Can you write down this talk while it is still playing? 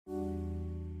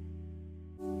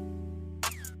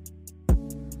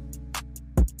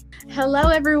Hello,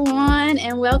 everyone,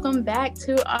 and welcome back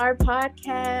to our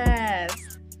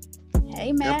podcast.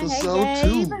 Hey, Matt. Episode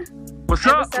hey, Gabe. 2. What's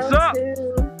up? Episode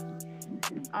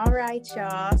 2. All right,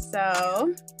 y'all.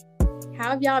 So, how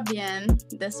have y'all been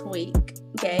this week?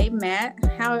 Gabe, Matt,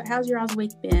 how's your all's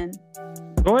week been?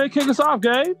 Go ahead, kick us off,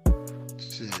 Gabe.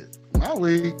 Shit. My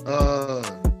week,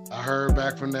 I heard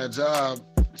back from that job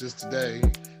just today.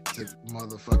 The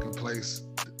motherfucking place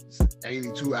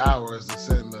 82 hours to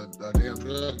send a damn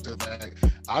drug to back.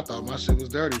 I thought my shit was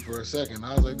dirty for a second.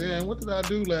 I was like, damn, what did I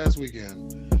do last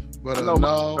weekend? But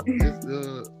no,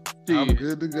 I'm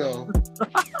good to go.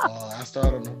 I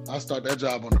start that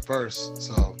job on the 1st,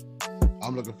 so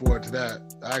I'm looking forward to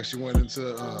that. I actually went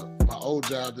into my old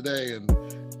job today and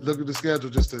looked at the schedule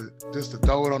just to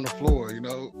throw it on the floor, you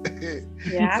know.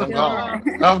 Yeah, I'm gone.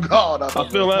 I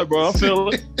feel that, bro. I feel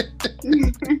it.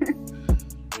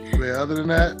 But other than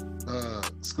that,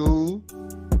 school,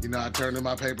 you know, I turned in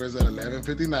my papers at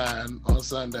 11:59 on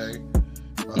Sunday.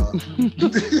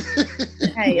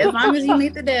 Hey, as long as you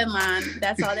meet the deadline,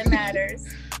 that's all that matters.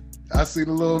 I seen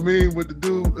a little meme with the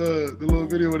dude, the little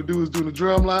video where the dude was doing the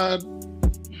drum line.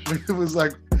 It was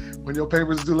like, when your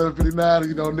papers do 11:59,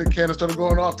 you know, Nick Cannon started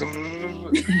going off. I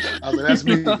was like, that's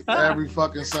me every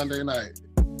fucking Sunday night.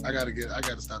 I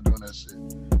gotta stop doing that shit.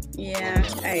 Yeah,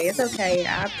 hey, it's okay.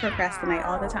 I procrastinate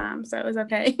all the time, so it's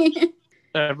okay.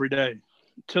 Every day,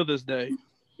 till this day.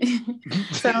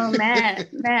 So, Matt,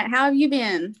 how have you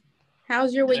been?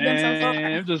 How's your week been so far?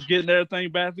 I'm just getting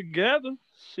everything back together.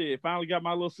 Shit, finally got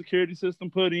my little security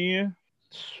system put in.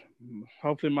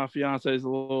 Hopefully my fiance is a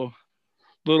little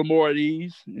more at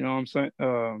ease, you know what I'm saying?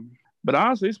 But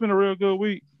honestly, it's been a real good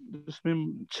week. Just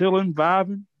been chilling,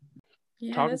 vibing,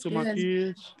 talking to my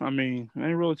kids. I mean,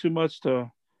 ain't really too much to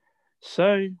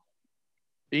say.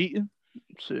 Eating,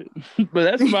 shit. But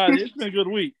that's about it. It's been a good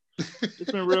week.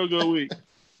 It's been a real good week.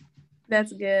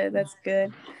 That's good.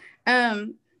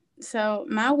 So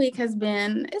my week it's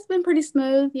been pretty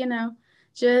smooth, you know,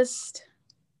 just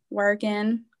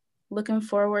working. Looking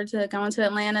forward to going to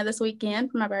Atlanta this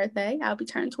weekend for my birthday. I'll be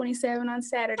turning 27 on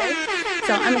Saturday.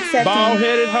 So I'm accepting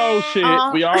bald-headed hoe shit.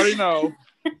 We already know.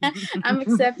 I'm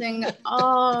accepting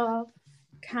all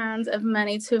kinds of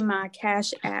money to my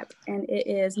Cash App, and it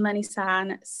is money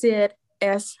sign Sid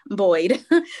S. Boyd.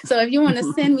 So if you want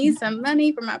to send me some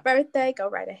money for my birthday, go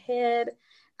right ahead.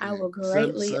 I will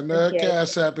greatly send her a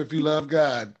Cash App if you love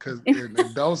God, because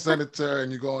don't send it to her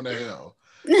and you're going to hell.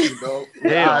 You know,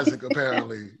 Isaac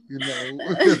apparently, you know,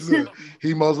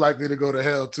 he most likely to go to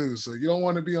hell too. So you don't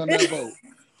want to be on that boat.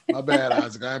 My bad,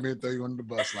 Isaac. I ain't mean to throw you under the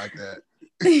bus like that.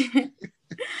 Hey,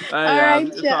 right,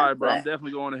 Isaac, it's all right, bro. I'm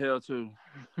definitely going to hell too.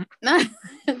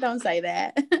 Don't say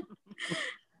that.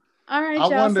 All right, I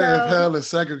wonder if hell is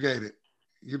segregated.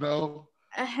 You know,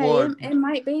 hey, it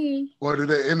might be. Or do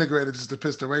they integrate it just to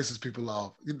piss the racist people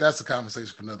off? That's a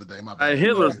conversation for another day. My bad. Hey,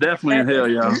 Hitler's definitely in hell,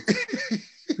 y'all.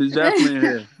 He's definitely in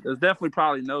here. There's definitely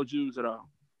probably no Jews at all.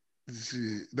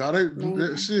 Shit. No, they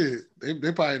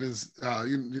probably just,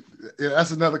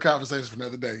 that's another conversation for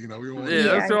another day. You know, we won't. Yeah,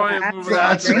 that's the only moving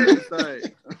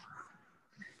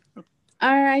on.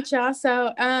 All right, y'all.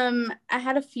 So, I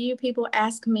had a few people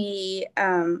ask me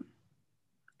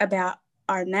about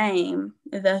our name,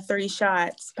 the Three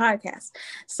Shots Podcast.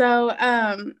 So,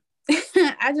 I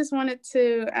just wanted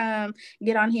to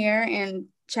get on here and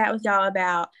chat with y'all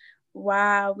about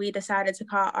why we decided to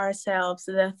call ourselves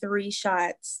the Three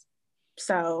Shots.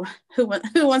 So who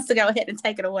wants to go ahead and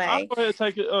take it away? I'll go ahead and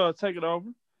take it over.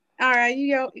 All right,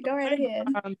 you go right ahead.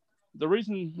 The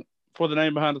reason for the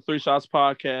name behind the Three Shots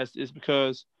Podcast is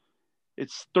because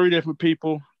it's 3 different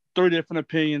people, 3 different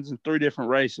opinions, and 3 different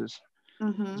races.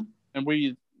 Mm-hmm. And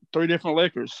we 3 different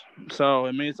liquors. So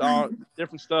it means all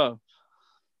different stuff.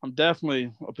 I'm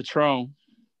definitely a Patron.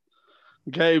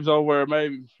 Gabe's over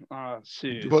maybe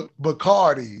shit. But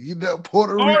Bacardi, you know,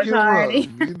 Puerto Rican rum. You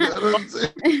know what I'm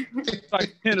saying?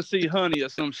 Like Tennessee honey or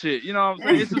some shit. You know what I'm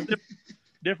saying? It's just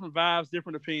different vibes,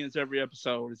 different opinions every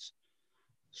episode. It's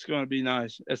gonna be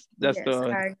nice. I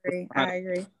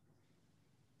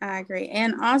agree.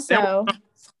 And also,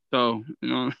 so you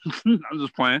know, I'm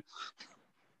just playing.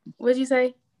 What'd you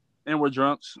say? And we're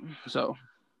drunks. So.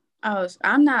 Oh,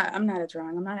 I'm not a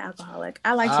drunk. I'm not an alcoholic.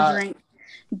 I like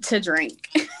to drink.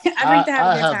 I drink to have a good time.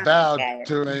 I have vowed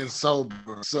to remain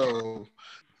sober, so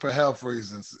for health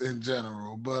reasons in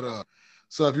general. But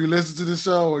so if you listen to the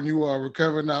show and you are a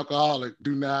recovering alcoholic,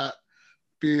 do not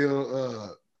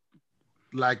feel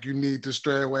like you need to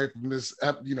stray away from this,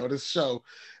 this show.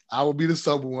 I will be the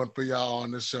sober one for y'all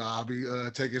on this show. I'll be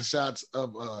taking shots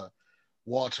of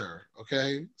water.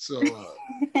 Okay, so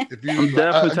if you, I'm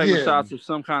definitely taking shots of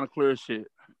some kind of clear shit.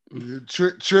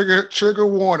 Trigger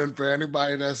warning for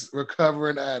anybody that's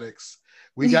recovering addicts.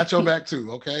 We got your back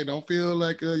too. Okay, don't feel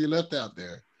like you left out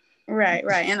there. Right.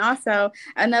 And also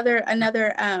another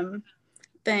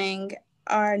thing.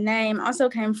 Our name also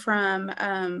came from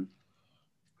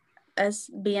us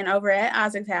being over at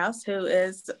Isaac's house, who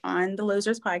is on the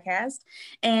Losers podcast,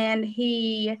 and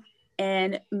he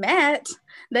and Matt,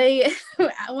 they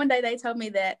one day they told me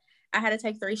that I had to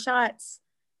take 3 shots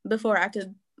before I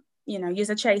could, use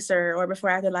a chaser, or before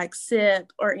I could like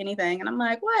sip or anything. And I'm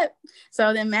like, what?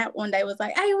 So then Matt one day was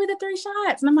like, hey, with the 3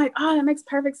 shots. And I'm like, oh, that makes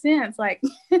perfect sense. Like,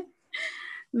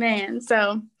 man.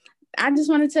 So I just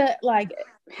wanted to like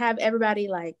have everybody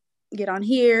like get on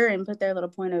here and put their little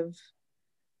point of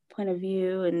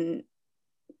view and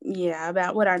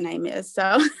about what our name is.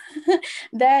 So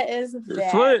that is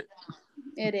that.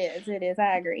 It is.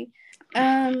 I agree.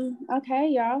 Okay,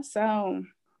 y'all. So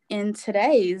in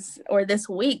today's or this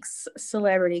week's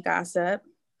celebrity gossip,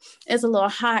 it's a little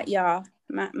hot, y'all.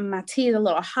 My tea is a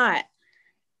little hot.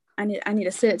 I need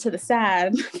to sit it to the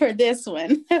side for this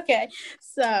one. Okay.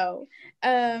 So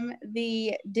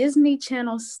the Disney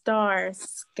Channel star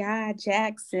Skai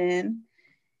Jackson,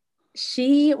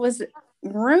 she was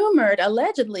rumored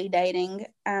allegedly dating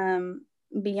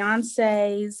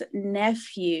Beyonce's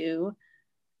nephew.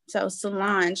 So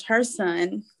Solange, her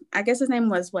son, I guess his name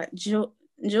was what? Joel,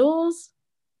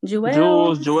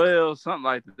 something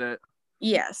like that.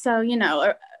 Yeah.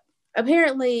 So,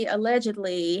 apparently,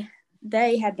 allegedly,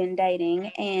 they had been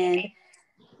dating. And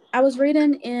I was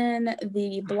reading in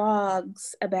the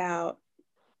blogs about,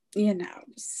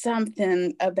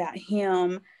 something about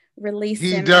him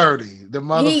releasing. He dirty. The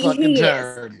motherfucking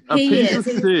dirty. He is.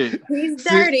 He's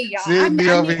dirty, y'all. Sitting me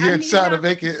over here trying to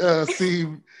make it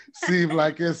seem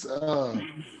like it's a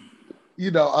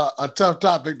tough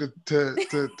topic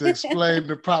to explain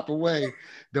the proper way.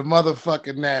 The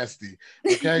motherfucking nasty.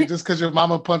 Okay, just because your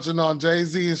mama punching on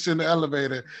Jay-Z and shit in the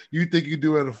elevator, you think you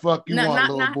do what the fuck you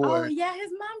want, little boy. Oh yeah, his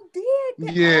mom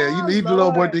did. Yeah, you the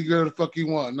little boy think you do what the fuck you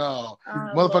want. No,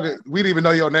 motherfucker, Lord. We didn't even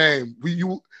know your name.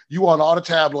 You on all the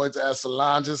tabloids as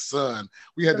Solange's son.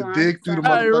 We had to dig through the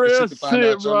motherfucking shit to find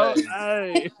out your name.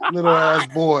 Hey. Little ass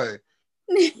boy.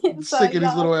 Sick of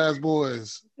these little ass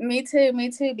boys. Me too,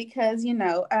 because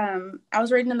I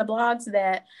was reading in the blogs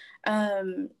that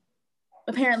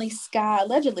apparently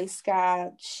allegedly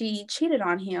Skai, she cheated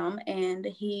on him, and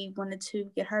he wanted to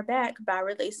get her back by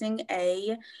releasing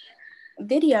a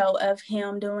video of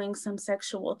him doing some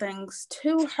sexual things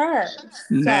to her.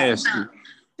 Nasty. So,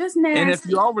 just nasty. And if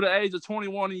you're over the age of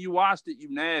 21 and you watched it, you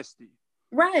nasty.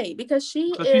 Right, because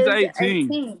she's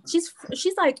 18.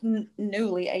 She's like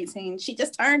newly 18. She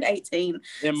just turned 18.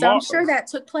 So I'm sure that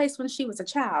took place when she was a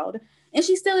child. And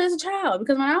she still is a child,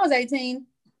 because when I was 18,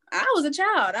 I was a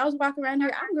child. I was walking around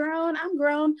here. I'm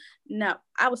grown. No,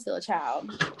 I was still a child.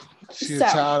 She's a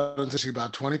child until she's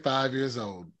about 25 years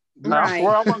old. Right.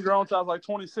 I wasn't grown until I was like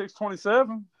 26,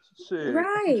 27. Shit.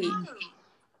 Right.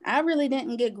 I really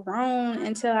didn't get grown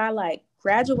until I like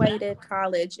graduated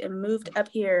college and moved up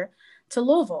here to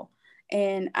Louisville.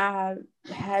 And I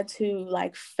had to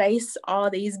like face all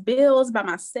these bills by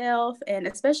myself. And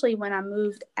especially when I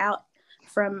moved out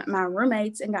from my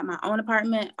roommates and got my own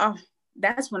apartment. Oh,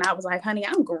 that's when I was like, honey,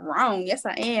 I'm grown. Yes,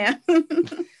 I am.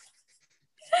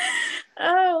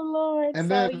 Oh, Lord. And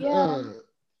so, then,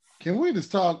 can we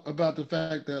just talk about the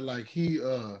fact that like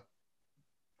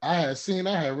I had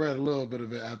read a little bit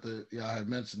of it after y'all had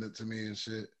mentioned it to me and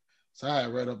shit. So I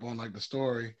had read up on like the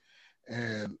story,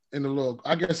 and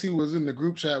I guess he was in the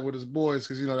group chat with his boys,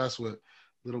 because that's what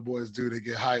little boys do. They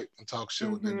get hyped and talk shit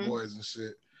with their boys and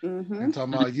shit. And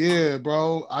talking about, yeah,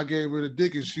 bro, I gave her the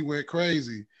dick and she went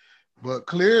crazy. But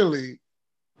clearly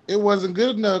it wasn't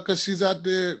good enough because she's out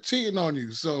there cheating on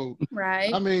you. So,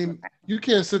 right. I mean, you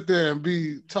can't sit there and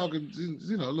be talking,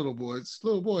 little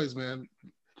boys, man.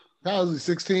 How old is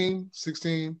he?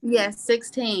 16? Yes,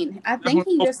 16. I think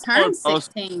he just turned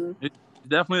 16. He's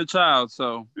definitely a child,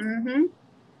 so.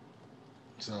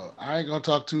 So I ain't gonna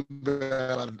talk too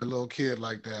bad about the little kid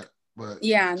like that. But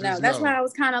yeah, no, that's why I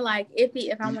was kind of like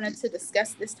iffy if I wanted to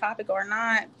discuss this topic or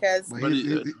not, because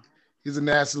he's a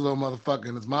nasty little motherfucker,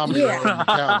 and his mama need to hold him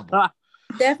accountable.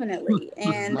 Definitely.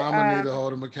 And his mama need to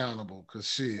hold him accountable, because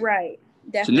shit. Right.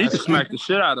 Definitely. She needs to smack the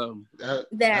shit out of him.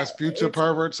 That's future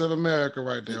perverts of America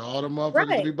right there. All the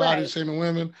motherfuckers to be body shaming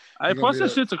women. Hey, plus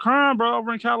that shit's a crime, bro,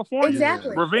 over in California.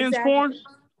 Exactly. Revenge porn.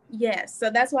 Yes.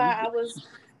 So that's why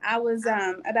I was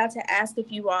about to ask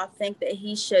if you all think that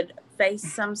he should face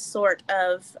some sort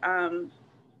of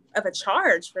a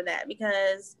charge for that,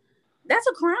 because that's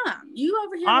a crime. You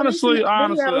over here honestly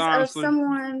of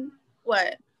someone.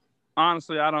 What?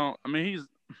 Honestly, I don't. I mean,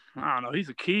 I don't know. He's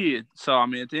a kid, so I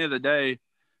mean, at the end of the day,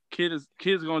 kids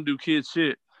are gonna do kid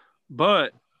shit.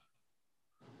 But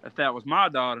if that was my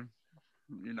daughter,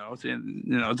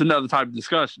 it's another type of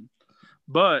discussion.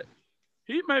 But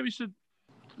he maybe should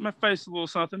face a little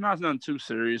something. Not nothing too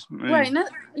serious. I mean,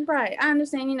 right. I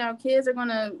understand. Kids are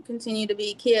gonna continue to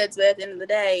be kids, but at the end of the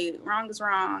day, wrong is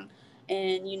wrong,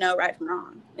 and right from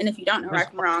wrong. And if you don't know right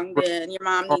from wrong, then your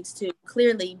mom needs to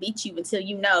clearly beat you until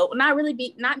you know. Well, not really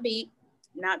beat, not beat,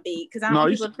 because I don't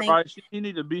want people to think. Right. He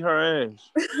need to beat her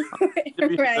ass. Right.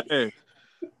 Her ass.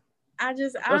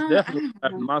 That's definitely what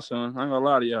happened to my son. I ain't gonna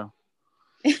lie to y'all.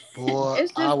 Boy,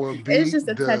 I will beat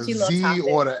the Z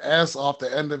or the S off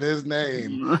the end of his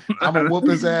name. I'm gonna whoop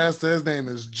his ass. His name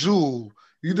is Jewel.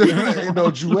 You know,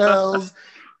 Jewels.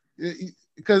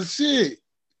 Because shit,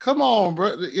 come on,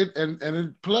 bro.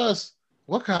 Plus,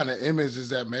 what kind of image does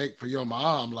that make for your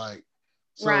mom? Like,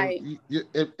 so right.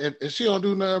 If she don't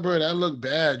do nothing, bro, that look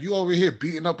bad. You over here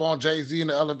beating up on Jay-Z in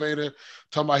the elevator,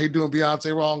 talking about he doing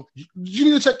Beyonce wrong. You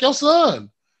need to check your son.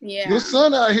 Yeah, your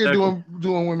son out here doing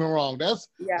women wrong. That's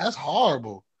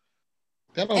horrible.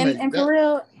 That don't and for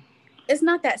real, it's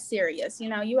not that serious.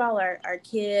 You all are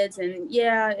kids, and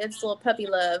yeah, it's a little puppy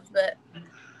love, but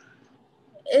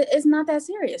it's not that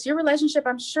serious. Your relationship,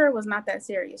 I'm sure, was not that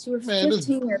serious. You were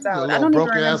 15 years old. I don't even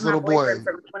remember my boyfriend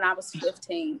from when I was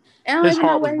 15, and I don't even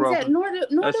know where he's at. Nor do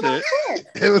I care.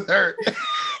 It was hurt.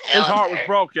 His heart was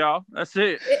broke, y'all. That's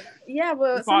it. Yeah,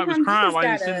 well, he probably was crying while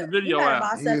he was sending the video out.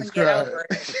 Boss up and get over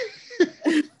it.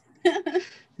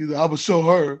 He's like, I'm gonna show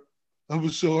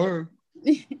her.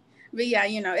 But yeah,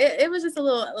 it was just a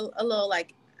little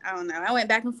like, I don't know. I went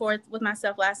back and forth with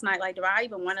myself last night. Like, do I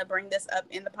even want to bring this up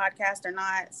in the podcast or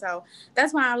not? So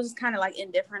that's why I was just kind of like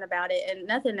indifferent about it, and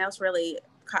nothing else really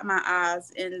caught my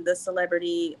eyes in the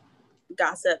celebrity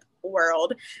gossip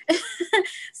world.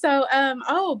 So,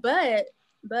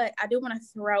 but I do want to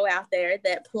throw out there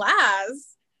that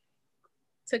Plies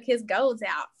took his goals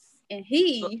out, and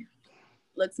he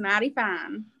looks mighty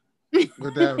fine.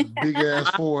 With that big ass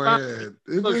forehead.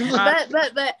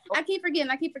 But I keep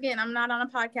forgetting I'm not on a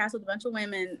podcast with a bunch of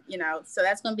women, so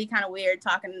that's going to be kind of weird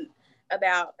talking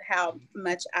about how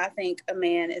much I think a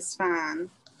man is fine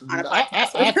on a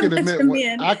podcast.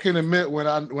 I can admit when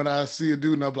I see a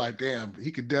dude and I'm like, damn, he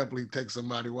could definitely take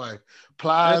somebody's wife.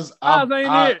 Plies, I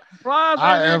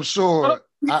am sure.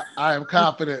 I am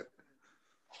confident.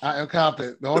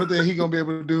 The only thing he's gonna be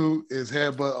able to do is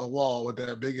headbutt a wall with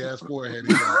that big ass forehead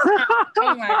he got.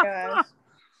 Oh my gosh.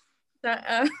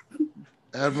 That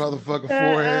motherfucking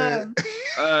forehead.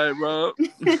 All right, bro.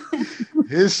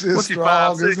 His shit's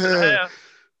strong as hell.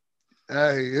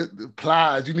 Hey,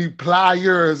 plies. You need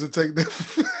pliers to take that.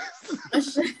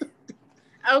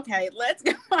 Okay, let's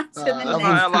go on to the next topic.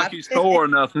 Not like he's Thor or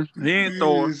nothing. He ain't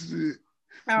Thor.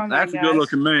 Oh That's a good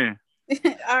looking man.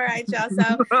 All right, y'all.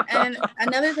 So, and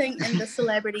another thing in the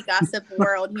celebrity gossip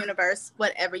world, universe,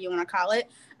 whatever you want to call it,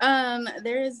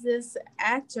 there is this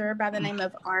actor by the name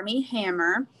of Armie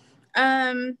Hammer.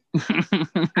 I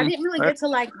didn't really get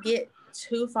to get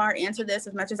too far into this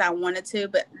as much as I wanted to,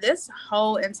 but this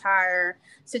whole entire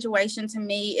situation to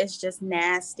me is just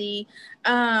nasty.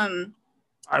 I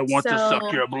want to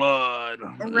suck your blood.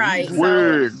 Right.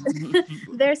 Weird. So,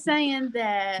 they're saying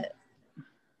that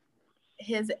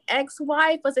his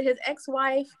ex-wife,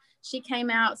 she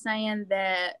came out saying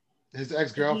that his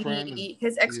ex-girlfriend,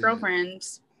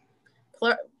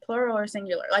 plural or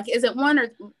singular, like, is it one,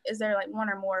 or is there like one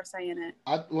or more saying it?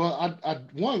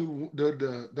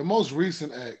 The most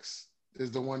recent ex is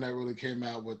the one that really came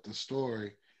out with the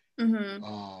story.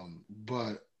 Mm-hmm.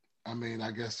 But I mean,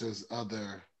 I guess there's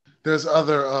other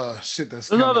shit that's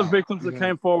there's other victims that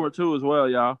came forward too as well,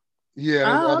 y'all. Yeah,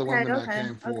 there's other women that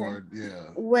came forward. Yeah.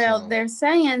 Well, they're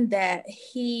saying that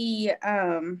he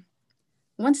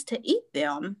wants to eat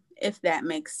them, if that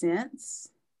makes sense.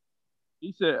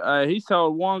 He said he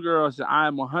told one girl, "I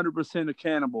am 100% a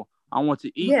cannibal. I want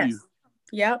to eat you."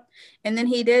 Yep. And then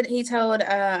he told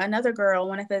another girl,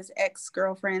 one of his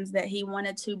ex-girlfriends, that he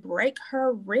wanted to break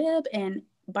her rib and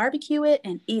barbecue it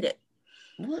and eat it.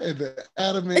 What is the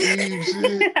Adam and Eve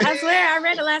shit? I swear, I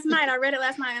read it last night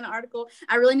in an article.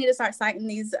 I really need to start citing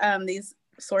these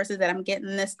sources that I'm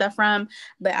getting this stuff from.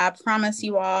 But I promise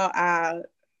you all,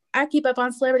 I keep up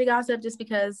on celebrity gossip just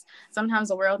because sometimes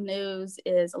the world news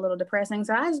is a little depressing.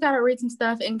 So I just got to read some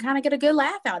stuff and kind of get a good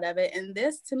laugh out of it. And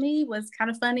this, to me, was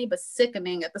kind of funny but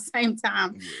sickening at the same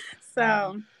time.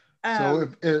 So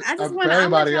if I just want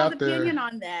everybody y'all's out there, opinion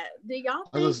on that. Do y'all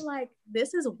think like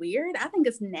this is weird? I think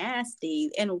it's nasty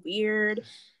and weird,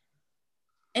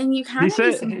 and you kind of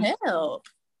need some help.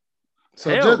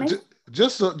 So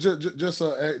just so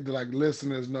like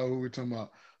listeners know who we're talking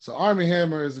about. So Armie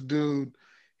Hammer is a dude.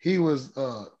 He was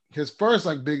his first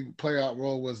like big play out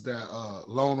role was that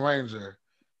Lone Ranger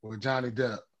with Johnny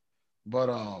Depp, but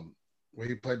where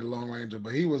he played the Lone Ranger.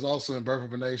 But he was also in Birth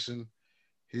of a Nation.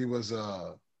 He was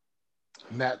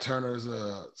Nat Turner's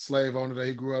slave owner that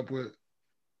he grew up with.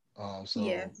 So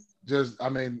Yes. just I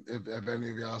mean, if any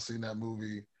of y'all seen that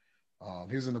movie,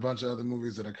 he's in a bunch of other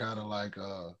movies that are kind of like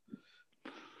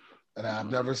that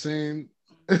I've never seen.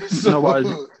 So,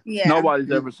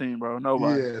 Nobody's ever seen, bro.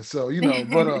 Nobody. Yeah, so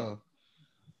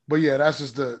but yeah, that's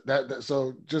just that.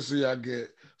 So just so y'all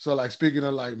get like speaking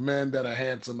of like men that are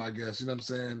handsome, I guess you know what I'm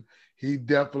saying. He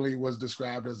definitely was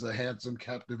described as a handsome,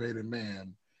 captivated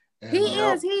man. And, he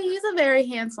is. He's a very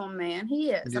handsome man.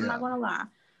 He is. I'm not gonna lie.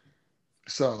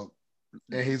 So,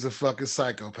 and he's a fucking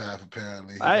psychopath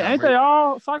apparently. Ain't they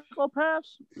all psychopaths?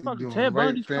 Fucking Ted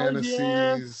rape Bundy's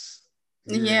fantasies.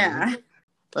 Yeah.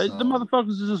 The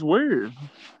motherfuckers is just weird.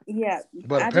 Yeah.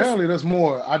 But apparently there's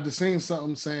more. I just seen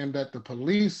something saying that the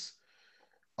police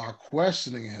are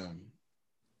questioning him.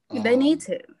 They need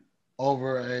to.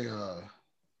 Over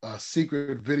a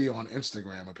secret video on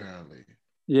Instagram, apparently.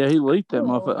 Yeah, he leaked that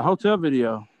motherfucker hotel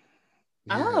video.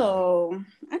 Yeah. Oh,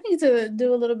 I need to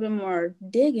do a little bit more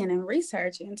digging and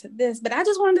research into this. But I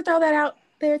just wanted to throw that out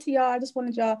there to y'all. I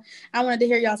wanted to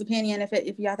hear y'all's opinion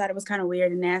if y'all thought it was kind of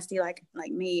weird and nasty like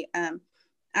me.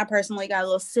 I personally got a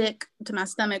little sick to my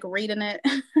stomach reading it.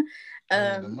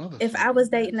 If I was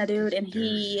dating a dude and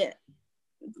he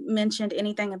mentioned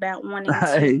anything about wanting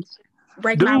to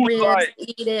break my ribs,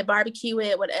 eat it, barbecue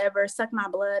it, whatever, suck my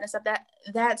blood and stuff,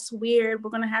 that's weird. We're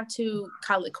gonna have to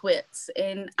call it quits,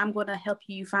 and I'm gonna help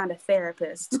you find a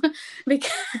therapist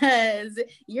because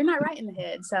you're not right in the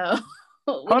head. So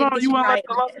hold on, you want to let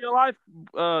the love of your life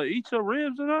eat your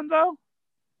ribs and nothing though?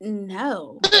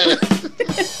 No.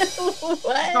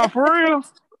 What? No, for real?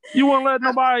 You wouldn't let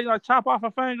nobody like chop off a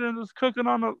finger and just cook it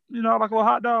on like a little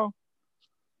hot dog?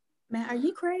 Man, are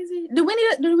you crazy? Do we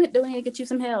need to get you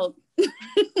some help?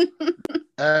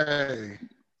 Hey,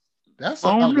 that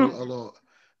sounds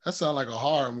like a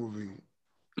horror movie.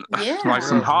 Yeah, like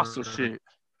some hostile shit.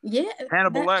 Yeah,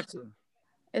 Hannibal Lecter.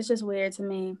 It's just weird to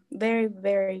me. Very,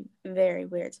 very, very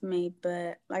weird to me.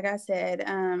 But like I said,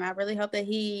 I really hope that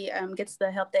he gets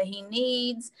the help that he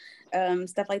needs.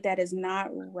 Stuff like that is not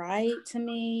right to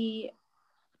me.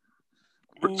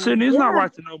 Sydney, it's not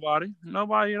right to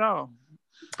nobody at all.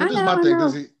 This is my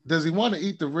thing. Does he want to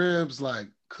eat the ribs like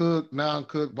cooked,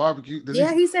 non-cooked, barbecue?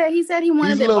 He said he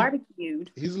wanted it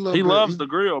barbecued. He loves the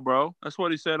grill, bro. That's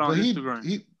what he said on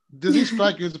Instagram. Does he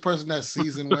strike you as a person that's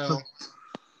seasoned well?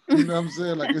 You know what I'm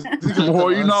saying? Like, he's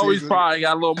probably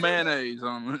got a little mayonnaise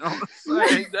on it.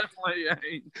 He definitely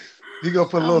ain't. He gonna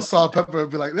put a little salt, pepper,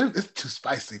 and be like, "It's too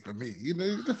spicy for me." You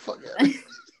know, get the fuck out.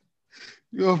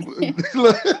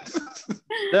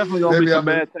 Definitely gonna be some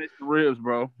bad taste in ribs,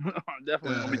 bro.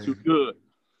 Definitely gonna be too good.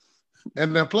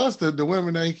 And then plus the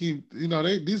women they keep,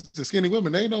 these skinny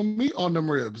women, they don't meat on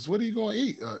them ribs. What are you gonna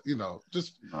eat?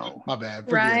 My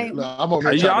bad. Right. Look, I'm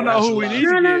over here y'all know who we need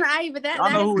to get. No, but that's a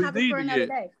topic for another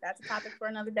day. That's a topic for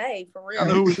another day, for real. I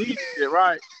know who we need to get,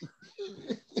 right.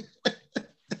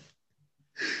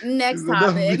 Next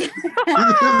topic.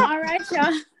 All right,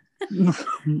 y'all.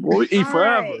 We eat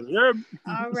forever. Right. Yeah.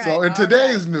 All right. So in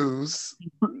today's news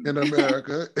in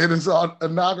America, it is on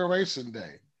Inauguration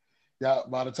Day. Yeah,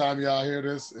 by the time y'all hear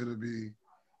this, it'll be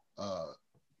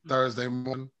Thursday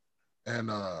morning, and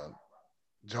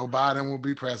Joe Biden will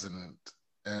be president,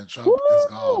 and Trump is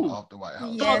gone off the White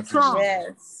House. Yes, Trump.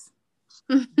 Yes.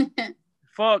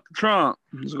 Fuck Trump.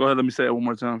 Just go ahead. Let me say it one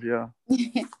more time for y'all.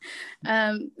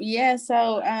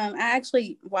 So I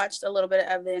actually watched a little bit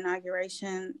of the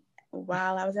inauguration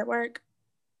while I was at work,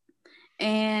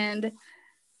 and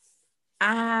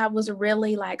I was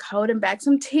really like holding back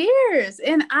some tears.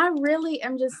 And I really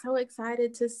am just so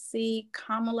excited to see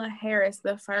Kamala Harris,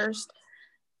 the first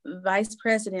vice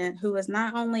president who is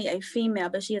not only a female,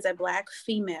 but she is a Black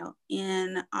female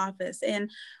in office. And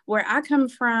where I come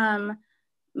from,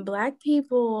 Black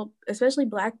people, especially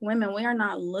Black women, we are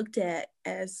not looked at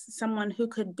as someone who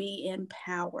could be in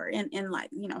power and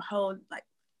like, hold like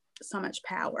so much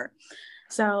power.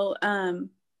 So,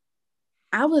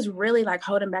 I was really like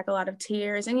holding back a lot of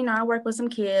tears. And, I work with some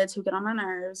kids who get on my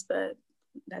nerves, but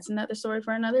that's another story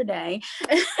for another day.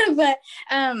 But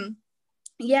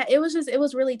it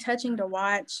was really touching to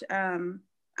watch.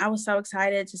 I was so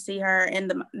excited to see her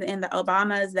and the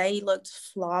Obamas. They looked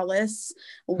flawless.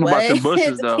 What about the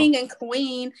Bushes, the king and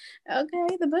queen.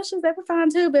 Okay, the Bushes, they were fine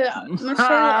too, but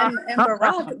Michelle and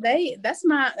Barack, that's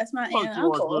my aunt and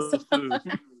uncle.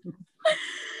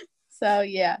 So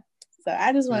yeah. So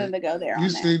I just wanted to go there on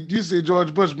that. You see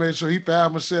George Bush made sure he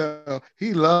found Michelle.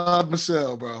 He loved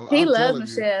Michelle, bro. He I'm loves telling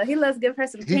Michelle. He loves give her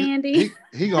some you. candy.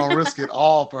 He gonna risk it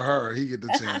all for her. He get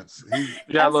the chance. You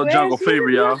got I a little swear, jungle she's fever,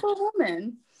 a y'all. beautiful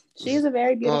woman. She's a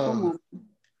very beautiful woman.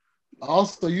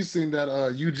 Also, you seen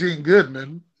that Eugene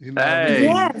Goodman, you know what I Hey.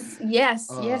 mean?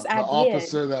 Yes, I the did.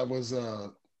 officer that was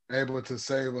able to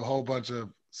save a whole bunch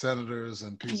of senators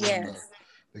and people. Yes.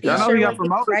 Y'all know sure he got was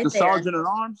promoted right to there. Sergeant at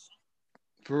Arms?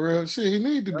 For real, shit, he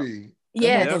need to be.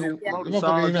 Yes. That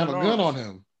motherfucker even have a gun on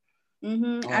him.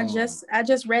 I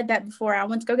just read that before I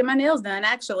went to go get my nails done,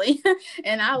 actually,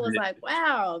 and I was like,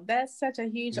 "Wow, that's such a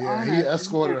huge honor." He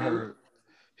escorted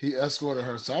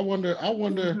her. So I wonder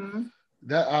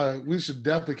that we should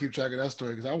definitely keep track of that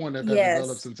story, because I wonder if that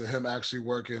develops into him actually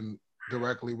working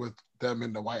directly with them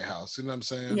in the White House. You know what I'm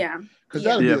saying? Yeah. Because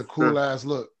that'd be a cool ass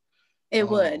look. It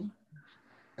would.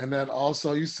 And then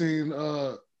also you seen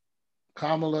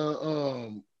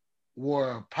Kamala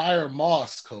wore a Pyre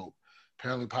Moss coat.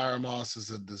 Apparently Pyre Moss is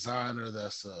a designer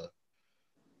that's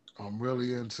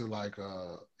really into like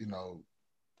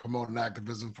promoting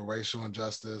activism for racial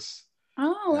injustice.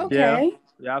 Oh, okay.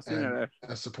 Yeah, I've seen that.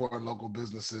 And supporting local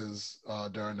businesses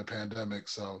during the pandemic.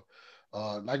 So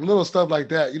like little stuff like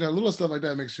that, little stuff like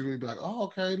that makes you really be like, oh,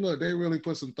 okay, look, they really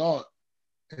put some thought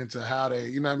into how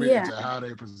they, into how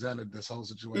they presented this whole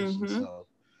situation. So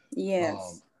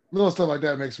yes. Little stuff like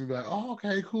that makes me be like, oh,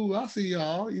 okay, cool. I see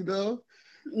y'all, Yeah.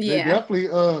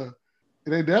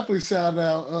 They definitely shout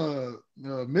out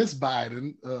Miss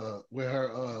Biden with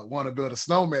her want to build a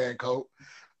snowman coat.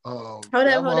 Hold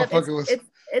up.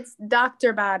 It's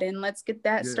Dr. Biden. Let's get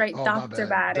that straight. Dr.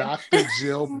 Biden. Dr.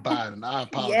 Jill Biden. I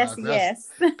apologize. Yes.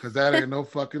 Because that ain't no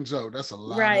fucking joke. That's a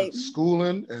lot of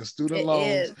schooling and student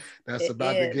loans that's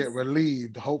about to get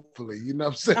relieved, hopefully. You know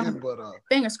what I'm saying? But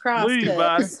fingers crossed. Please,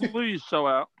 Biden, please show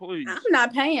out. Please. I'm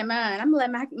not paying mine. I'm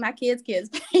gonna let my kids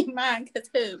pay mine, because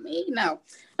who? Me? No.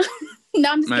 No,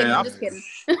 I'm just kidding.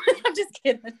 I'm just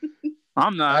kidding.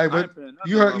 I'm not. Hey, but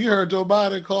you heard Joe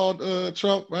Biden called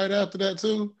Trump right after that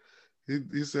too.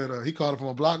 He said he called him from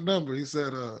a block number. He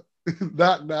said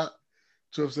knock knock.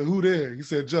 Trump said, who there? He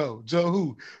said Joe. Joe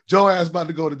who? Joe ass about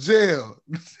to go to jail.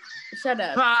 Shut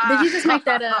up. Did you just make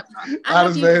that up? I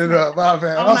just made it up. My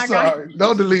bad. I'm sorry. God.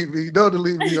 Don't delete me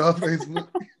on Facebook.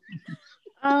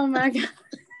 Oh my God.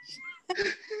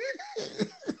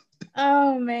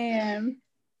 Oh man.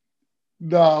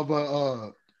 No,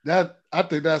 but I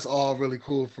think that's all really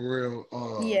cool for real.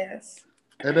 Yes.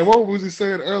 And then what was he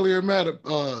saying earlier, Matt?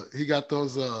 He got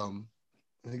those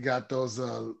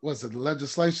what's it,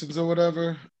 legislations or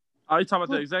whatever? Are you talking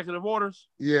about the executive orders?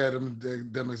 Yeah,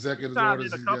 them executive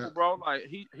orders. A couple, bro. Like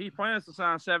he plans to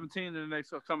sign 17 in the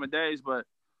next coming days, but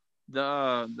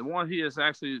the one he is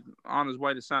actually on his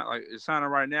way to sign, like is signing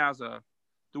right now, is the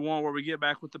one where we get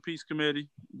back with the peace committee,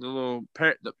 the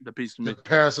peace committee, the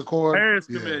Paris Accord,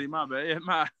 committee. My bad,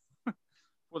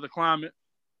 for the climate.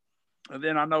 And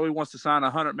then I know he wants to sign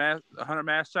 100 mask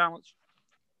challenge.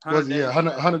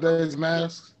 100 days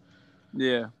masks.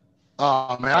 Yeah.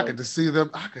 Oh man, I could just see them.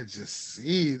 I could just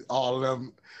see all of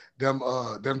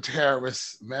them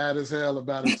terrorists mad as hell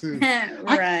about it too.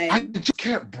 Right. I just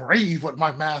can't breathe with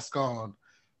my mask on.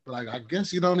 Like, I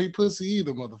guess you don't need pussy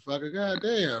either, motherfucker. God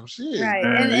damn, shit.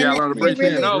 Right.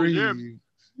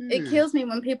 It kills me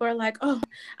when people are like, oh,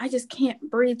 I just can't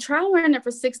breathe. Try wearing it for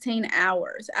 16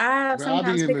 hours. I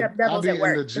sometimes pick up doubles at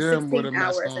work. I'll be in the gym with a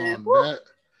mask on.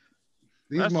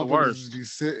 These motherfuckers just be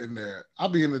sitting there. I'll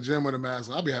be in the gym with a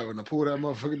mask on. I'll be having to pull that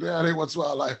motherfucker down every once in a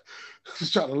while, like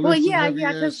just trying to lift some heavy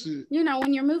ass shit.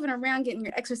 When you're moving around getting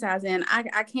your exercise in,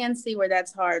 I can see where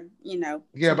that's hard,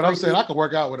 Yeah, but I'm saying I could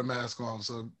work out with a mask on.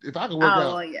 So if I could work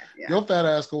out, your fat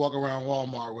ass could walk around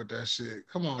Walmart with that shit.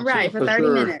 Come on. Right, for 30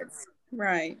 minutes.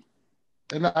 Right.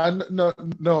 And no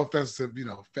offense to,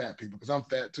 fat people, because I'm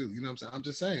fat too. You know what I'm saying? I'm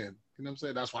just saying. You know what I'm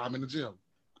saying? That's why I'm in the gym.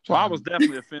 Well, I was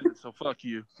definitely offended, so fuck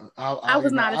you. I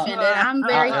was not offended. I'm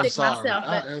very thick myself,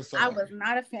 but I was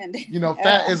not offended.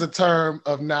 Fat is a term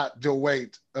of not your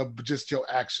weight, of just your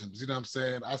actions. You know what I'm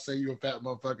saying? I say you're a fat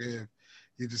motherfucker if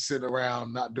you're just sitting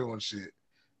around not doing shit.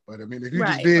 But I mean, if you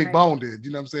just big boned,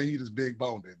 you know what I'm saying? You just big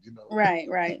boned,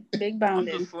 Right. Big boned.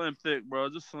 I'm just slim thick, bro.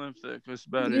 Just slim thick. That's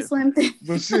about it. Slim thick.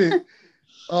 But shit,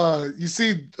 you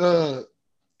see,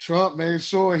 Trump made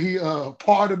sure he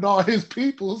pardoned all his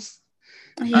peoples.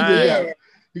 He did.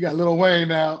 He got Lil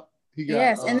Wayne out. He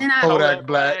got and then Kodak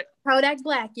Black. Kodak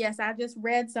Black. Yes, I just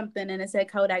read something and it said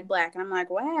Kodak Black, and I'm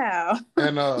like, wow.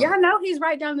 And y'all know he's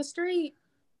right down the street.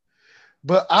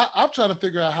 But I'm trying to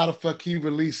figure out how the fuck he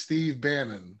released Steve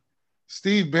Bannon.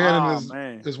 Steve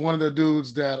Bannon is one of the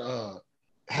dudes that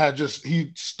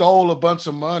he stole a bunch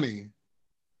of money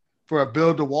for a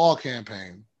build the wall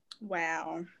campaign.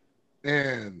 Wow.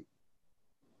 And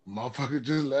motherfucker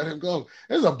just let him go.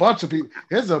 There's a bunch of people.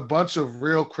 There's a bunch of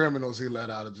real criminals he let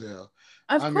out of jail.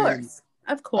 Of course.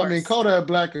 I mean, Kodak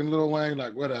Black and Lil Wayne,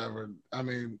 like whatever. I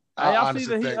mean, y'all see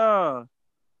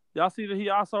that he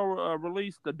also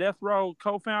released the Death Row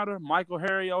co-founder Michael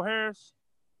Harry O'Harris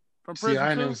from prison. See, I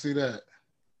didn't even see that.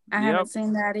 I haven't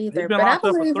seen that either. He's been locked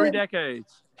up for 3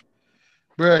 decades.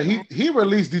 Bro, he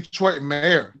released Detroit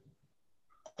mayor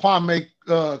Kwame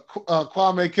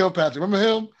Kilpatrick. Remember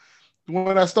him? The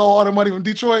one that stole all the money from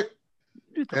Detroit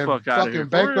Get the fuck out of here.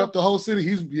 Bankrupt the whole city.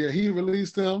 He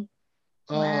released him.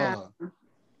 Wow.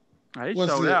 He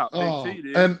showed out.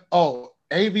 And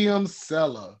Avion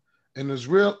Sella, an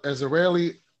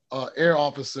Israeli air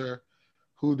officer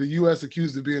who the U.S.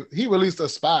 accused of being. He released a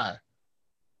spy.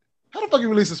 How the fuck you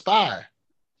release a spy?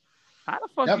 How the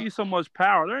fuck you get so much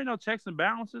power? There ain't no checks and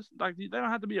balances. Like they don't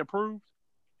have to be approved.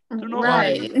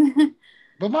 Right.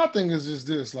 But my thing is just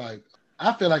this: like,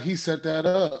 I feel like he set that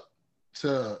up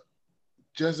to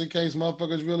just in case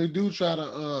motherfuckers really do try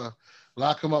to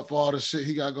lock him up for all the shit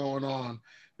he got going on.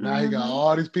 Now he got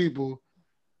all these people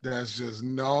that's just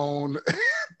known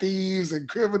thieves and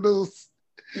criminals.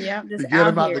 Yeah, just to get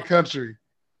him out the country.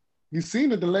 You seen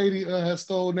that the lady had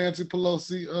stole Nancy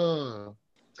Pelosi.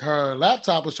 Her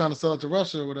laptop was trying to sell it to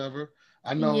Russia or whatever.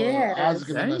 I know Isaac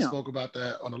and I spoke about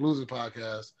that on the Losing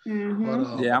podcast. But,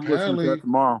 I'm listening to that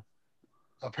tomorrow.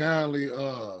 Apparently,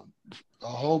 a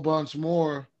whole bunch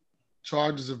more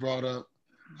charges are brought up.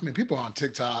 I mean, people on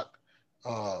TikTok.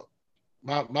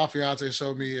 My fiance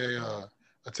showed me a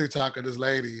TikTok of this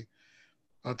lady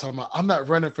talking about, I'm not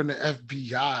running from the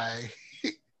FBI.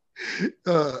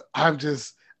 I'm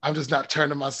just not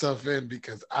turning myself in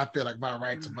because I feel like my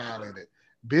rights are violated.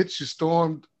 Bitch, you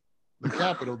stormed the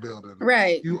Capitol building.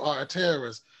 Right. You are a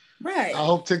terrorist. Right. I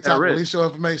hope TikTok release your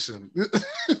information.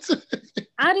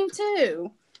 I do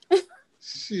too.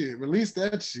 Shit, release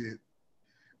that shit.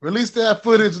 Release that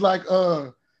footage like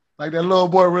that little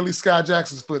boy released Skai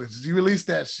Jackson's footage. You release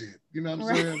that shit. You know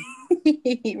what I'm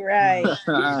saying? Right.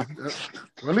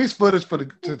 Release footage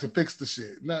to fix the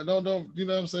shit. No, don't. You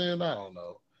know what I'm saying? I don't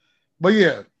know. But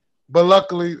yeah. But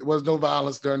luckily, there was no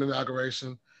violence during the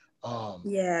inauguration.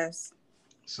 Yes.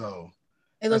 So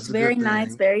it looks very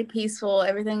nice, very peaceful.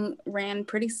 Everything ran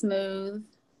pretty smooth.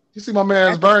 You see my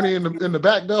man's Bernie in the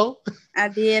back though? I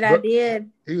did.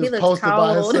 He was posted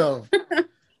by himself.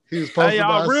 He was posted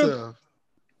by himself.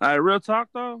 Hey, real talk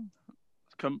though.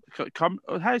 How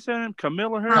you say her name?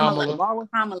 Kamala Harris?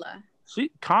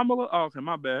 Kamala? Oh, okay,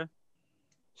 my bad.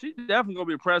 She's definitely gonna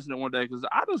be president one day because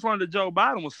I just learned that Joe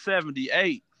Biden was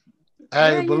 78.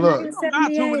 Hey, but look, not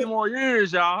too many more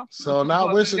years, y'all. So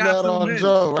not wishing that on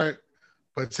Joe, right?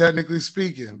 But technically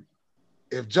speaking,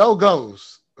 if Joe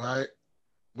goes, right,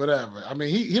 whatever. I mean,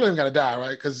 he don't even gotta die,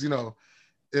 right? Because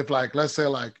if let's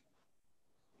say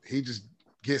he just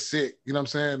gets sick, you know what I'm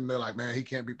saying? And they're like, man, he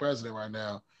can't be president right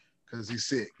now because he's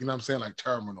sick. You know what I'm saying? Like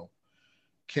terminal.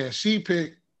 Can she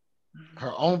pick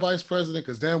her own vice president?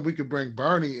 Because then we could bring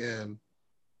Bernie in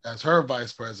as her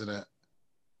vice president.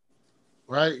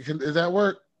 Right? Does that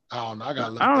work? I don't know. I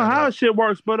don't know how that shit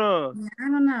works, but I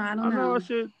don't know. I know that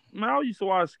shit. Man, I used to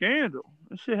watch Scandal.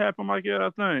 That shit happened like that, I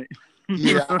think.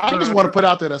 Yeah, I just want to put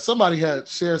out there that somebody had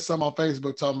shared some on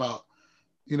Facebook talking about,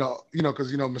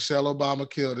 because Michelle Obama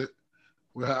killed it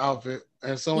with her outfit,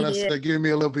 and someone that said giving me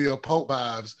a little bit of Pope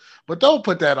vibes, but don't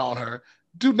put that on her.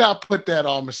 Do not put that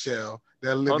on Michelle.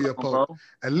 That Olivia Pope. Bro.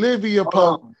 Olivia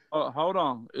Pope. Hold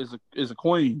on. Is a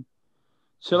queen.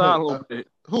 Chill out a little bit.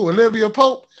 Who, Olivia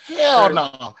Pope? Hell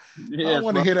no. Yes, I don't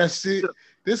want to hear that shit.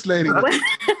 This lady,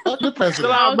 fuck the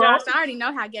president. Oh gosh, I already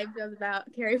know how Gabe feels about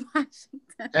Kerry Washington.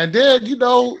 And then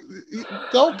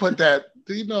don't put that.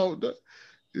 Hold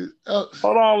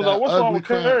on, though. What's wrong with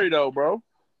Kerry though, bro?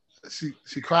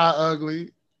 She cried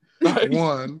ugly.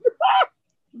 One,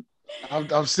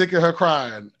 I'm sick of her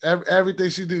crying. Everything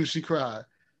she do, she cried.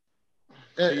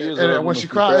 And when she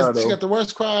cries, she got the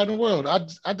worst cry in the world.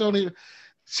 I don't even.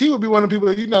 She would be one of the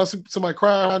people that somebody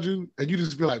cry around you, and you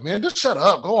just be like, man, just shut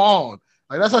up, go on.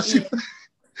 Like that's how she.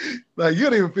 Like you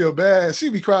don't even feel bad. She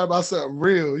be crying about something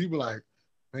real. You be like,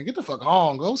 man, get the fuck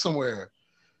on, go somewhere.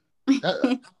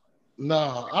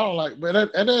 No, I don't like. But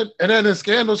and then in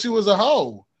Scandal, she was a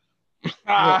hoe.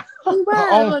 Her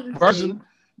own version.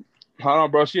 Hold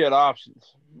on, bro. She had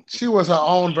options. She was her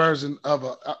own version of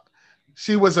a.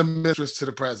 She was a mistress to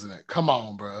the president. Come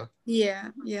on, bro. Yeah.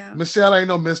 Michelle ain't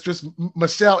no mistress.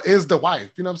 Michelle is the wife.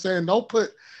 You know what I'm saying? Don't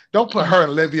put her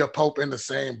and Olivia Pope in the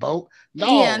same boat.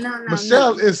 No. Yeah, no.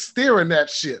 Michelle is steering that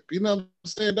ship. You know what I'm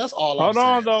saying? That's all I'm saying.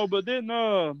 Hold on, though. But then,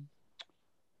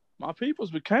 My peoples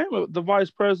became the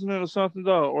vice president or something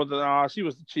though, or she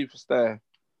was the chief of staff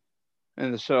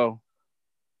in the show.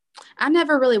 I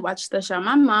never really watched the show.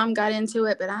 My mom got into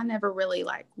it, but I never really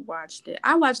like watched it.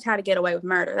 I watched How to Get Away with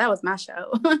Murder. That was my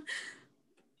show.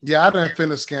 Yeah, I didn't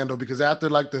finish Scandal because after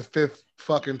like the fifth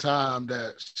fucking time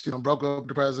that she broke up with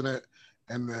the president,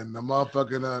 and then the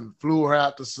motherfucker done flew her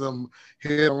out to some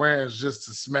hidden ranch just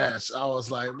to smash. I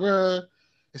was like, bruh,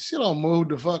 if she don't move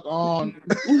the fuck on.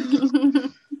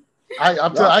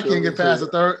 I can't get past the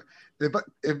third.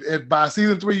 If by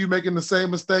season 3 you making the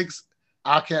same mistakes,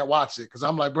 I can't watch it because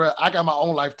I'm like, bruh, I got my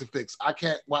own life to fix. I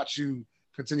can't watch you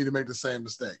continue to make the same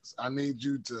mistakes. I need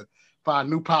you to find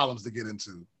new problems to get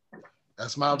into.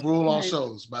 That's my rule on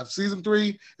shows. By season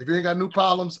 3, if you ain't got new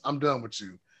problems, I'm done with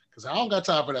you. Because I don't got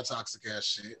time for that toxic ass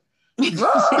shit.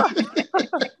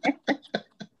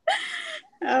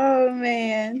 Oh,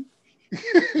 man.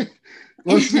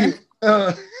 Let's see.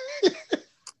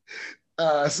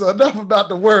 So enough about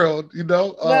the world, you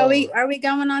know. Well, are we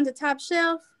going on to Top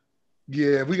Shelf?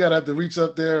 Yeah, we gotta have to reach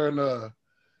up there and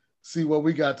see what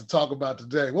we got to talk about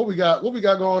today. What we got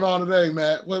going on today,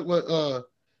 Matt?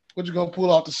 What you gonna pull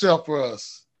off the shelf for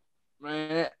us?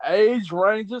 Man, age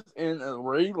ranges in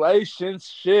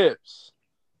relationships.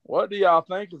 What do y'all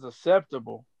think is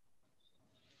acceptable?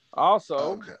 Also,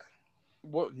 okay.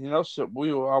 What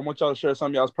I want y'all to share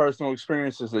some of y'all's personal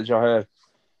experiences that y'all had.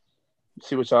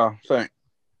 See what y'all think.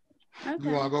 Okay.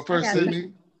 You want to go first,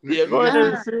 Sydney? Yeah, go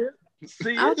ahead.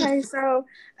 Okay, so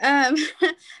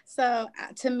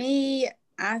to me,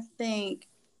 I think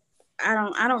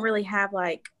I don't really have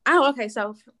like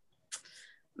so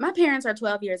my parents are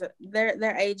 12 years.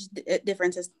 Their age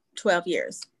difference is 12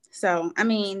 years. So I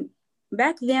mean,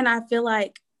 back then I feel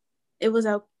like it was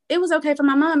okay for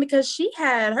my mom because she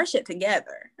had her shit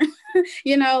together.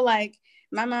 You know, like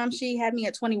my mom, she had me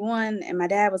at 21 and my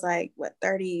dad was like,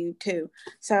 32.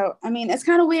 So, I mean, it's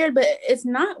kind of weird, but it's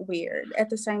not weird at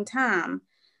the same time.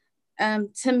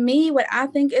 To me, what I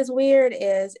think is weird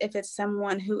is if it's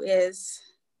someone who is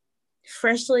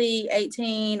freshly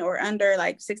 18 or under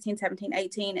like 16, 17,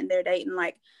 18, and they're dating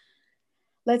like,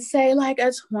 let's say like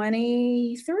a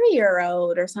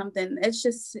 23-year-old or something. It's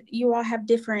just, you all have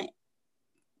different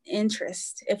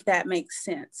interest, if that makes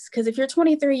sense, because if you're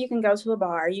 23 you can go to a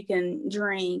bar, you can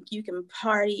drink, you can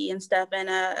party and stuff, and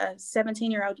a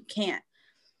 17-year-old you can't.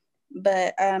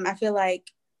 But I feel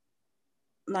like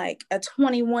a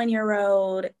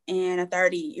 21-year-old and a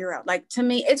 30-year-old, like, to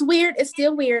me it's weird. It's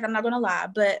still weird, I'm not gonna lie,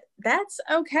 but that's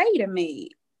okay to me,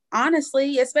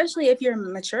 honestly, especially if you're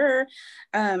mature.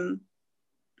 I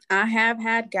have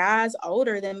had guys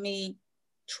older than me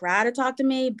try to talk to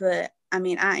me, but I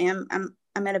mean,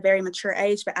 I'm at a very mature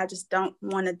age, but I just don't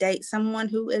want to date someone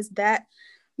who is that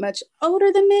much older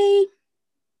than me,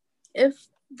 if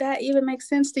that even makes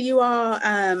sense to you all.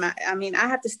 I mean, I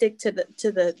have to stick to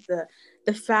the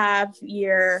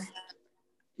 5-year,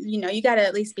 you know, you got to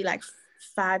at least be like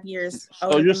 5 years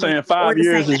older. So you're saying 5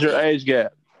 years is your age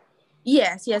gap?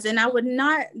 Yes. And I would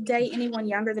not date anyone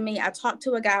younger than me. I talked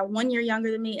to a guy 1 year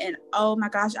younger than me, and oh my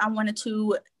gosh, I wanted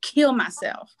to kill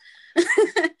myself.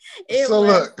 It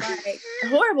was like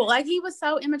horrible. Like, he was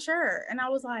so immature, and I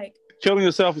was like, killing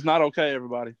yourself is not okay,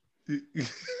 everybody.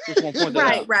 Just want to point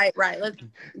that out. Right.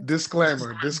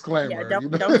 Disclaimer. Yeah, don't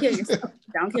kill yourself.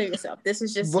 Don't kill yourself. This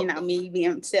is just, me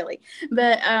being silly.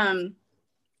 But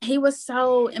he was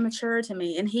so immature to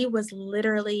me, and he was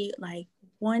literally like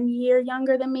 1 year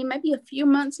younger than me, maybe a few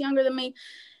months younger than me.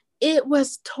 It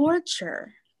was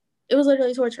torture. It was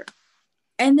literally torture.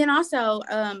 And then also,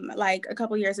 like a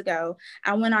couple years ago,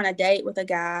 I went on a date with a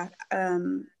guy.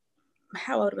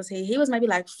 How old was he? He was maybe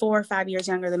like 4 or 5 years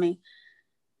younger than me.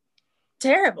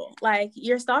 Terrible. Like,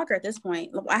 you're a stalker at this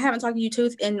point. I haven't talked to you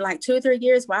in like 2 or 3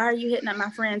 years. Why are you hitting up my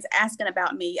friends asking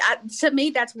about me? To me,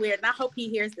 that's weird. And I hope he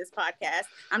hears this podcast.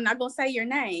 I'm not going to say your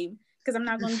name because I'm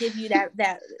not going to give you that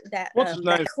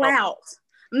clout.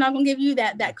 I'm not gonna give you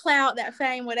that clout, that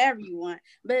fame, whatever you want.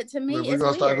 But to me, we're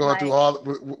gonna start going through all.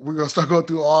 We're gonna start going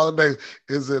through all the names.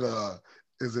 Is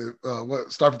it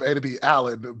what start from A to B?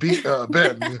 Alan,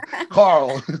 Ben,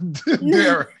 Carl,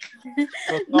 Derek.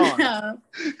 No.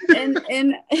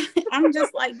 And I'm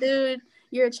just like, dude,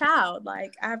 you're a child.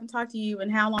 Like, I haven't talked to you in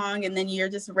how long, and then you're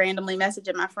just randomly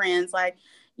messaging my friends like,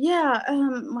 yeah,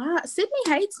 why Sydney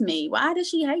hates me? Why does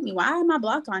she hate me? Why am I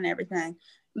blocked on everything?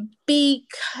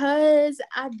 Because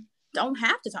I don't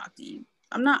have to talk to you.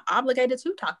 I'm not obligated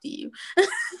to talk to you.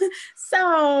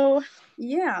 So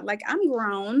yeah, like, I'm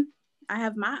grown. I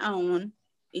have my own.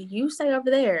 You stay over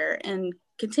there and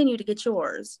continue to get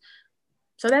yours.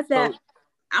 So that's that.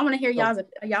 I want to hear So,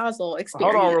 y'all's little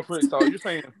hold on real experience. quick. So you're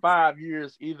saying 5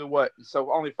 years either way.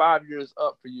 So only 5 years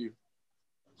up for you.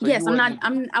 So Yes, you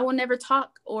wouldn't. I will never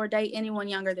talk or date anyone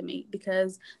younger than me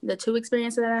because the 2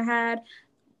 experiences that I had,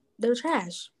 they were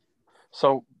trash.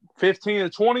 So 15 to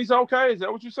 20 is okay? Is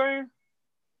that what you're saying?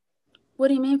 What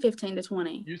do you mean 15 to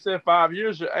 20? You said 5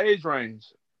 years your age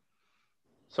range.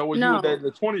 So would you would date No,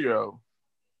 a 20-year-old?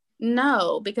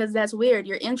 no, because that's weird.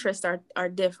 Your interests are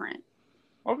different.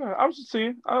 Okay, I was just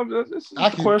saying. This is I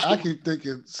a question. keep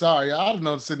thinking. Sorry, I've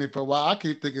known Sydney for a while. I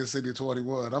keep thinking Sydney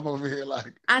 21. I'm over here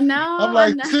like I'm I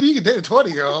like know. Sydney. You can date a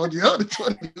 20-year-old. You're only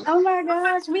 20. Oh my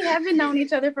gosh, we have been knowing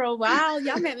each other for a while.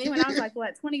 Y'all met me when I was like,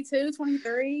 what, 22,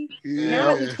 23? Now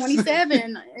I'll be Yeah.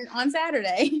 27 on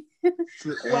Saturday.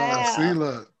 See, Wow.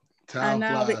 look, I time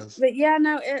know, flies. but yeah,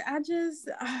 no, I just,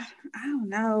 I don't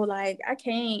know. Like, I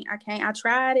can't. I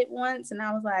tried it once and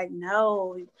I was like,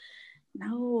 no,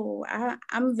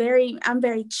 I'm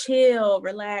very chill,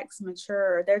 relaxed,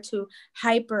 mature. They're too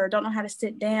hyper, don't know how to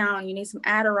sit down. You need some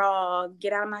Adderall,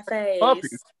 get out of my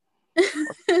Puppies.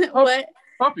 face. What?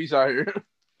 Puppies out here.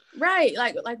 Right,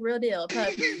 like real deal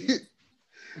puppies.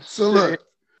 So look,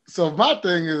 so my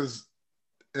thing is,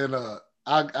 and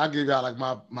I give y'all like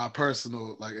my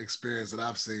personal like experience that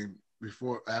I've seen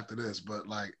before after this, but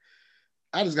like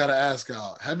I just gotta ask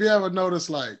y'all, have you ever noticed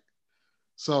like,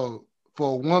 so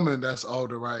for a woman that's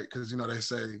older, right? Because you know they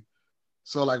say,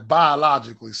 so like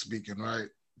biologically speaking, right?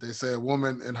 They say a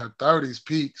woman in her 30s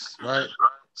peaks, right,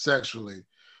 sexually.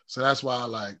 So that's why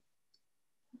like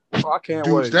I can't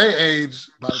dudes wait. their age,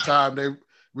 by the time they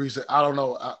reach it, I don't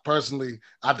know. Personally,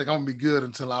 I think I'm gonna be good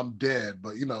until I'm dead.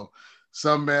 But you know,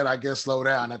 some men I guess slow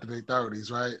down after their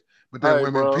 30s, right? But then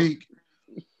Hey,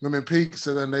 women peak,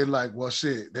 so then they like, well,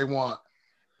 shit, they want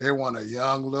a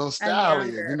young little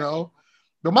stallion, you know.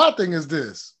 But my thing is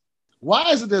this: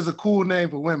 why is it there's a cool name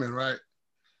for women, right?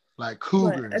 Like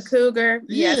cougars. What, a cougar?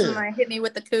 Yeah. Somebody hit me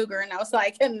with the cougar, and I was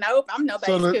like, nope, I'm nobody's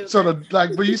cougar. So the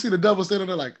like, but you see the double standard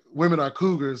there, like women are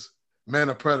cougars, men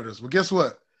are predators. Well, guess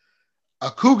what? A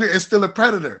cougar is still a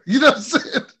predator. You know what I'm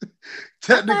saying?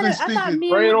 Technically speaking, I thought men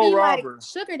would be like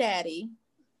sugar daddy.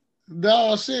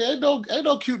 No shit, ain't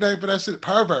no cute name for that shit.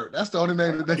 Pervert. That's the only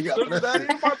name that they got for that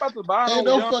shit. Ain't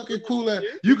no fucking cool ass.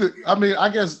 You could, I mean, I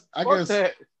guess,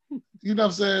 that. You know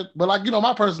what I'm saying? But like, you know,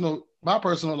 my personal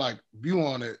like view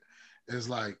on it is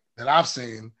like that I've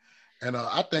seen, and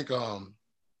I think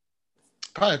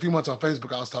probably a few months on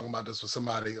Facebook I was talking about this with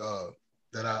somebody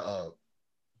that I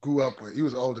grew up with. He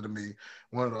was older than me,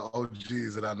 one of the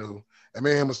OGs that I knew, and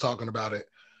me and him was talking about it.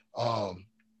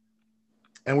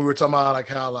 And we were talking about like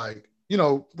how like,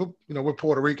 we're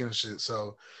Puerto Rican and shit.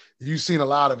 So you've seen a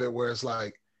lot of it where it's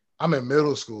like, I'm in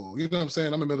middle school. You know what I'm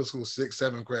saying? I'm in middle school, 6th,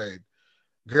 7th grade.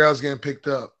 Girls getting picked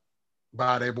up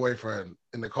by their boyfriend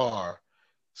in the car.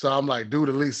 So I'm like, dude,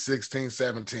 at least 16,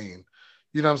 17.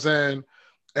 You know what I'm saying?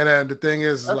 And then the thing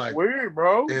is, that's like, weird,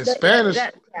 bro. In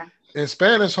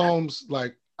Spanish homes,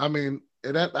 like, I mean,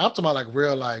 I'm talking about like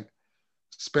real like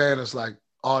Spanish, like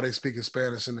all they speak is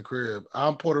Spanish in the crib.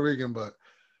 I'm Puerto Rican, but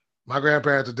my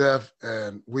grandparents are deaf,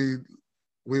 and we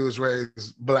was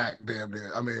raised black, damn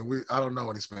near. I mean, I don't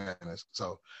know any Spanish,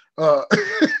 so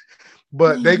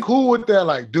but they cool with that.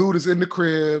 Like, dude is in the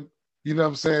crib, you know what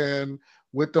I'm saying,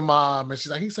 with the mom, and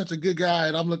she's like, he's such a good guy,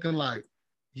 and I'm looking like,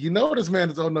 this man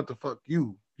is old enough to fuck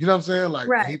you. You know what I'm saying?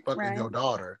 Like, he fucking your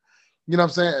daughter. You know what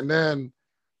I'm saying? And then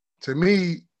to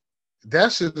me,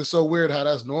 that shit is so weird how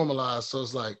that's normalized. So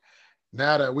it's like,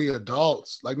 now that we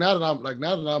adults, like now that I'm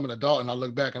an adult and I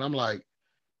look back and I'm like,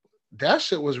 that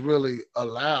shit was really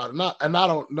allowed. And I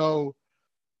don't know.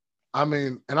 I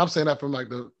mean, and I'm saying that from like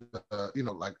the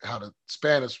like how the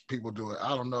Spanish people do it.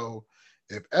 I don't know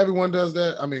if everyone does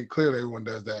that. I mean, clearly everyone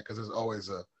does that because there's always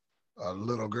a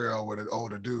little girl with an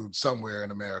older dude somewhere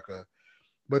in America.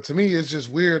 But to me, it's just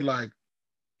weird. Like,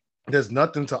 there's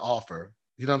nothing to offer.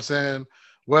 You know what I'm saying?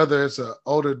 Whether it's an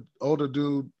older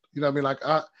dude, you know what I mean? Like,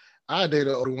 I dated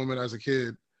an older woman as a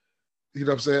kid, you know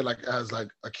what I'm saying? Like, as like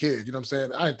a kid, you know what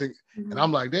I'm saying? I didn't think, and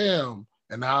I'm like, damn.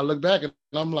 And now I look back and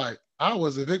I'm like, I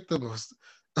was a victim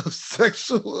of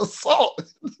sexual assault.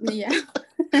 Yeah.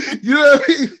 You know what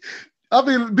I mean? I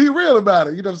mean, be real about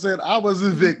it. You know what I'm saying? I was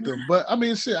a victim. But I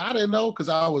mean, shit, I didn't know because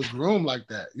I was groomed like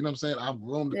that. You know what I'm saying? I'm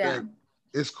groomed to think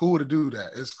it's cool to do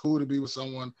that. It's cool to be with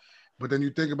someone. But then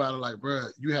you think about it like, bro,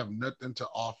 you have nothing to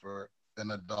offer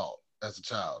an adult as a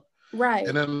child. Right.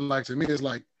 And then, like, to me, it's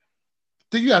like,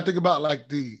 you got to think about like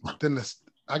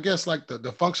I guess like the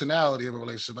functionality of a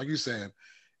relationship. Like you're saying,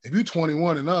 if you're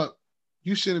 21 and up,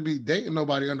 you shouldn't be dating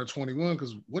nobody under 21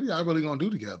 because what are y'all really gonna do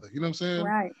together? You know what I'm saying?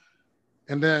 Right.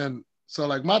 And then, so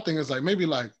like my thing is like, maybe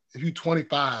like if you're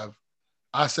 25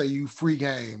 I say you free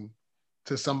game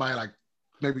to somebody like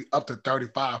maybe up to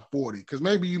 35, 40. Because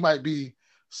maybe you might be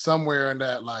somewhere in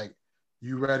that, like,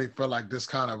 you ready for like this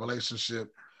kind of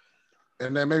relationship.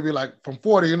 And then maybe like from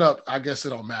 40 and up, I guess it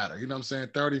don't matter. You know what I'm saying?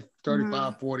 30,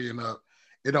 35, 40 and up,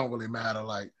 it don't really matter.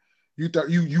 Like you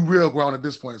real grown at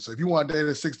this point. So if you want to date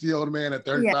a 60-year-old man at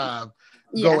 35,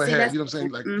 go ahead. You know what I'm saying?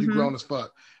 Like you grown as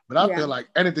fuck. But I feel like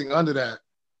anything under that,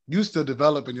 you still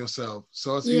developing yourself.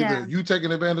 So it's either you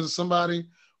taking advantage of somebody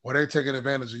or they taking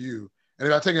advantage of you. And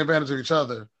if I taking advantage of each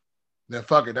other, then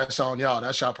fuck it. That's on y'all.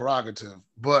 That's y'all prerogative.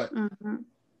 But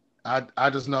I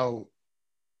just know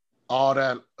all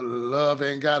that love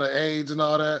ain't got an age and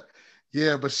all that.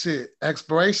 Yeah, but shit,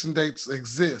 expiration dates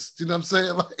exist. You know what I'm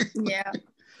saying? Like,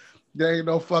 there ain't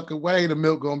no fucking way the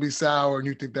milk gonna be sour and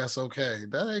you think that's okay.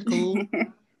 That ain't cool.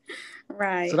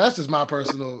 Right. So that's just my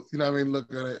personal, you know what I mean,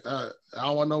 look at it. I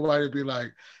don't want nobody to be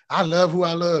like, I love who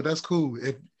I love. That's cool.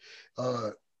 If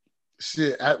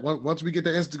once we get the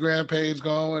Instagram page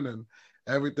going and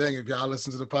everything, if y'all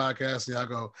listen to the podcast and y'all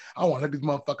go, I want to let these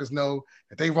motherfuckers know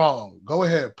that they wrong. Go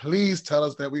ahead. Please tell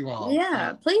us that we wrong.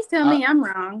 Yeah, please tell me I'm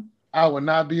wrong. I would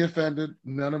not be offended.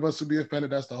 None of us would be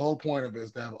offended. That's the whole point of it,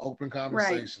 is to have open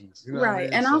conversations. You know what I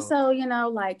mean? And so, also, you know,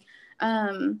 like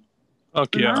my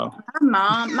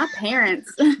mom, my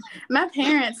parents,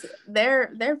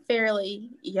 they're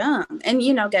fairly young. And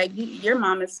you know, your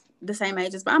mom is the same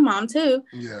age as my mom too.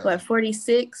 Yeah. What,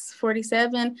 46,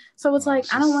 47? So it's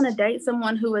like, I don't want to date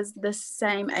someone who is the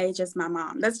same age as my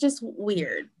mom. That's just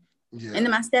weird. Yeah. And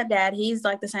then my stepdad, he's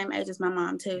like the same age as my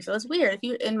mom too. So it's weird.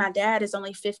 And my dad is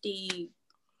only 50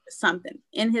 something,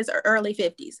 in his early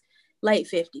 50s, late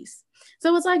 50s.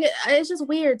 So it's like, it's just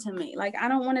weird to me. Like, I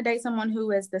don't want to date someone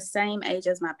who is the same age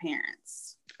as my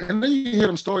parents. And then you hear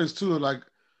them stories too, like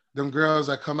them girls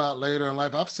that come out later in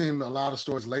life. I've seen a lot of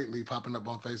stories lately popping up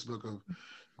on Facebook of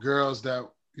girls that,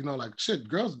 you know, like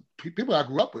girls, people I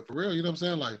grew up with for real, you know what I'm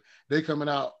saying? Like, they coming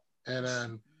out, and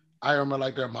then I remember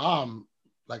like their mom,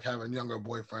 like having younger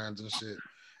boyfriends and shit.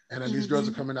 And then these girls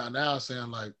are coming out now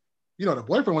saying like, you know, the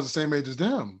boyfriend was the same age as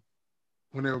them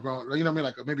when they were growing, you know what I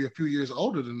mean? Like maybe a few years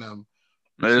older than them.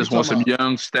 They just want some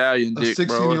young stallion dick, bro. A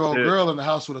 16-year-old girl in the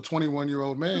house with a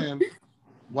 21-year-old man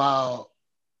while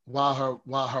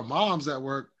her mom's at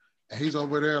work, and he's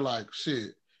over there like,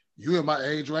 shit, you in my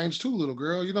age range too, little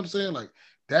girl. You know what I'm saying? Like,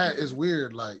 that is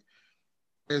weird. Like,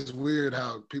 it's weird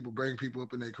how people bring people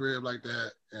up in their crib like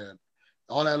that, and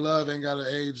all that love ain't got an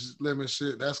age limit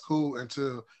shit. That's cool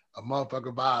until a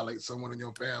motherfucker violates someone in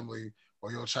your family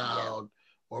or your child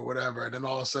or whatever. And then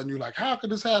all of a sudden you're like, how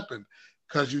could this happen?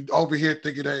 Because you over here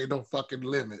thinking there ain't no fucking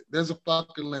limit. There's a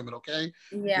fucking limit, okay?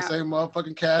 Yeah. This ain't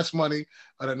motherfucking Cash Money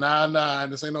or the 99.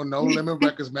 This ain't no Limit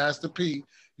Records Master P.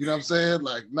 You know what I'm saying?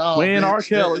 Like, no, we ain't R.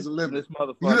 Kelly. Is a limit. This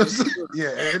motherfucker. You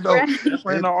know ain't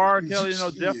no. Ain't no R. Kelly, no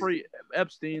Jeffrey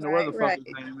Epstein or whatever the fuck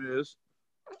his name is.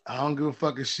 I don't give a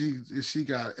fuck if she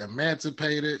got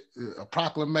emancipated,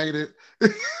 proclamated.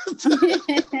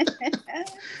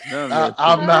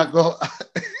 I'm not going.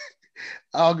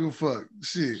 I don't give a fuck.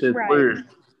 Shit. It's weird.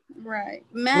 Right.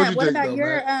 Matt, what about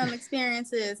your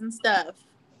experiences and stuff?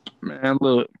 Man,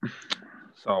 look.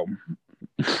 So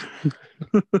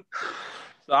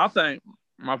I think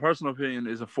my personal opinion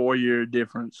is a 4-year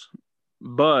difference,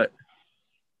 but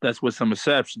that's with some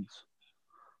exceptions.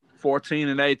 14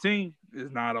 and 18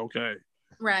 is not okay.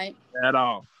 Right. At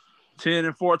all. 10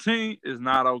 and 14 is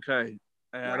not okay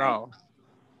at all.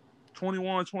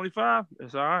 21, 25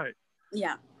 is all right.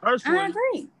 Yeah. Personally, I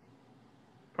agree.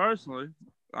 Personally,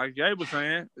 like Gabe was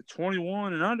saying,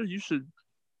 21 and under, you should,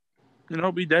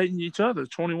 be dating each other.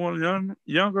 21 and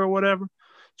younger or whatever.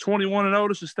 21 and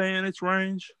older should stay in its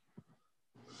range.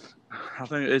 I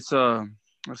think it's I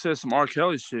said some R.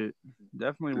 Kelly shit.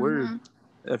 Definitely weird.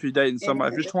 If you're dating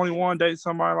somebody, if you're 21, dating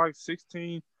somebody like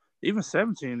 16, even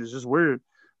 17 is just weird.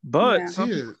 But some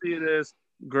people see it as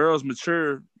girls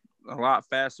mature a lot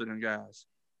faster than guys.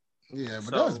 Yeah,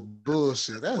 but that's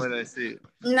bullshit. That's where they see it.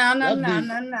 No. Hold up now.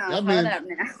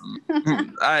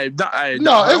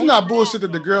 No, it's not bullshit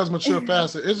that the girls mature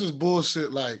faster. It's just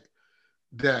bullshit like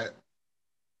that.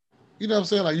 You know what I'm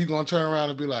saying? Like, you gonna turn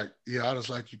around and be like, yeah, I just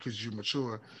like you because you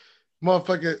mature.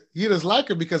 Motherfucker, you just like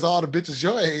her because all the bitches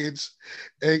your age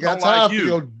ain't got time for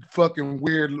your fucking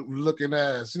weird looking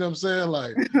ass. You know what I'm saying?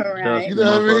 Like, right. You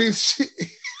know what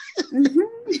I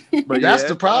mean? But that's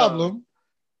the problem.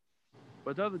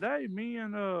 But the other day, me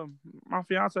and my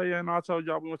fiance and I told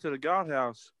y'all we went to the God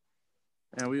House,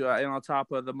 and we were on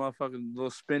top of the motherfucking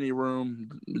little spinny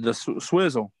room, the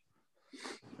swizzle,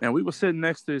 and we were sitting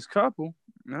next to this couple,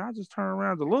 and I just turned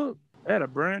around to look. They had a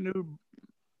brand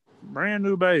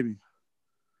new baby.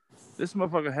 This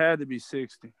motherfucker had to be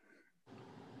 60.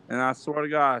 And I swear to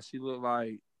God, she looked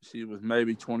like she was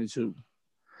maybe 22.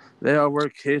 They all were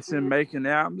kissing, making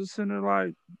out. I'm just sitting there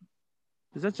like,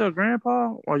 is that your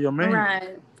grandpa or your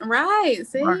man? Right. I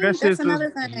See, guess that's it's just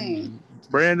another thing.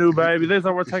 brand new baby. They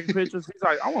over taking pictures. He's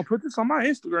like, I want to put this on my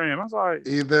Instagram. I was like,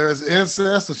 either it's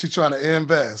incest or she's trying to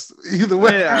invest. Either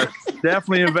way. yeah,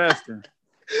 definitely investing.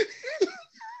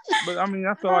 But I mean,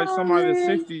 I feel like somebody that's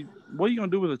 60, what are you gonna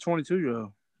do with a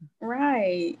 22-year-old?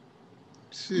 Right.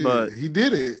 Shit, But he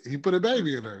did it. He put a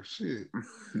baby in her. Shit.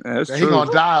 That's that true. He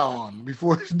gonna die on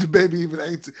before the baby even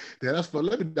 18. Yeah, that's fun.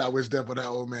 Let me not wish death for that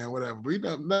old man, whatever. But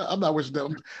I'm not wishing death.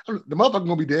 The motherfucker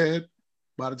gonna be dead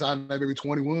by the time that baby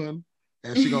 21,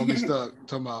 and she gonna be stuck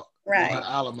talking about all her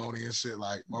alimony and shit,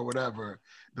 like, or whatever,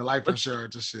 the life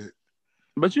insurance and shit.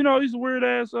 But you know, these weird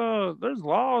ass there's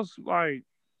laws like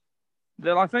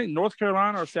that. I think North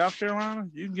Carolina or South Carolina,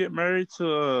 you can get married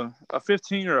to a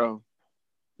 15-year-old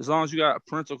as long as you got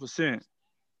parental consent.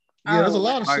 Yeah, there's a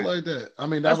lot of shit like that. I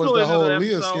mean, that was really the whole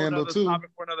Leah scandal too. Topic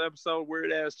for another episode,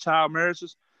 weird ass child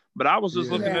marriages. But I was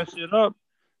just looking that shit up.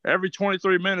 Every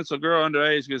 23 minutes, a girl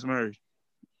underage gets married.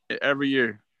 Every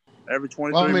year. Every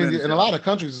 23 minutes. In a lot of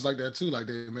countries, it's like that too. Like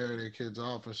they marry their kids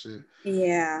off and shit.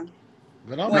 Yeah.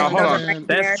 But hold on.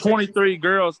 That's 23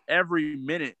 girls every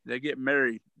minute that get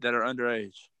married that are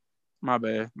underage. My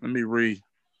bad. Let me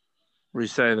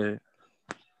re-say that.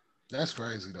 That's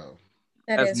crazy though.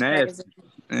 That's nasty.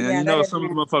 Crazy. And you know some of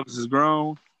the motherfuckers is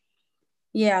grown.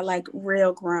 Yeah, like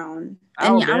real grown.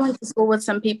 And I went to school with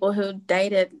some people who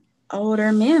dated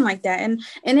older men like that. And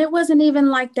it wasn't even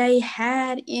like they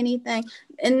had anything.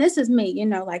 And this is me, you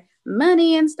know, like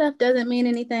money and stuff doesn't mean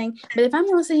anything. But if I'm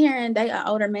going to sit here and date an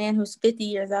older man who's 50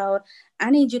 years old,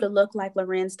 I need you to look like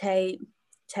Lorenz Tate,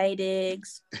 Tay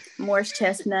Diggs, Morris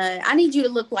Chestnut. I need you to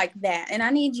look like that. And I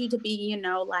need you to be, you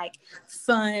know, like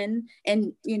fun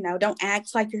and, you know, don't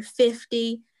act like you're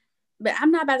 50. But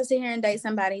I'm not about to sit here and date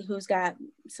somebody who's got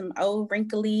some old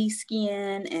wrinkly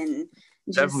skin and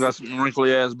definitely got some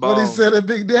wrinkly ass balls. What he said at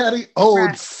Big Daddy?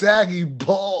 Old saggy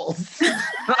balls. He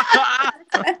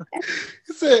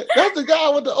said, that's the guy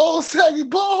with the old saggy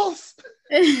balls.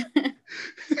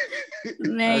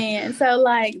 Man, so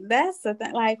like that's the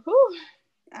thing. Like, whew,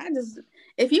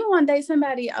 if you want to date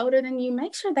somebody older than you,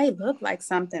 make sure they look like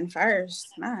something first.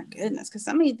 My goodness, because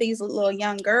some of these little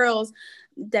young girls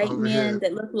date men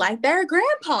that look like their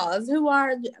grandpas who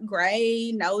are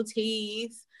gray, no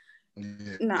teeth.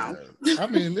 Yeah. No. I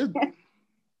mean, but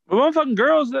motherfucking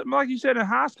girls that, like you said, in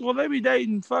high school, they be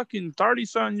dating fucking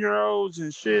 30-something-year-olds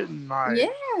and shit, and like,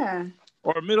 yeah.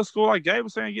 Or middle school, like Gabe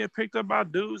was saying, getting picked up by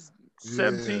dudes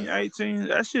 17, 18.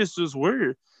 That shit's just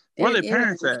weird. Where their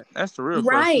parents at? That's the real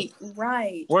question.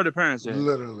 Right. Where the parents at?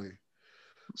 Literally.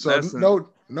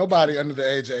 So nobody under the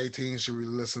age of 18 should be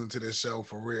listening to this show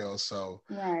for real. So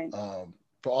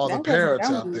for all the parents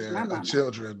out there of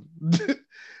children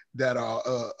that are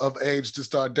of age to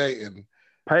start dating,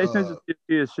 pay attention to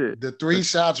your shit. The 3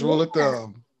 shots rule of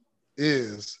thumb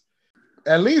is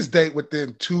at least date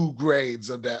within 2 grades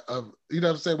of that. You know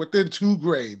what I'm saying? Within 2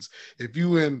 grades. If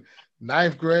you in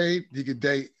 9th grade, you can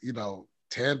date,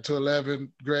 10 to 11th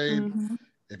grade. Mm-hmm.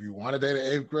 If you want to date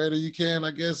an 8th grader, you can,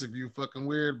 I guess, if you're fucking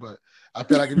weird. But I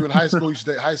feel like if you're in high school, you should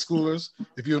date high schoolers.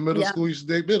 If you're in middle school, you should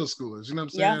date middle schoolers. You know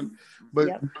what I'm saying?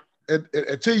 But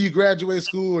until you graduate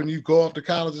school and you go off to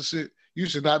college and shit, you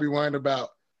should not be worrying about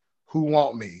who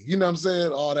want me. You know what I'm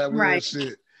saying? All that weird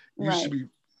shit. You should be,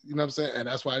 you know what I'm saying? And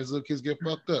that's why these little kids get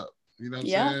fucked up. You know what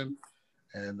I'm saying?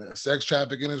 And sex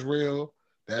trafficking is real.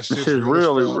 That shit's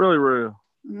really real.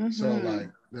 Mm-hmm. So like,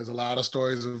 there's a lot of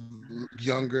stories of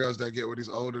young girls that get with these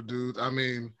older dudes. I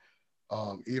mean,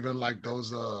 even like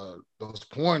those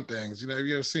porn things. Have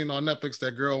you ever seen on Netflix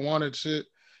that Girl Wanted shit?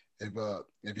 If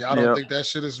y'all don't think that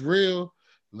shit is real,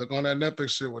 look on that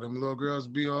Netflix shit where them little girls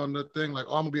be on the thing like,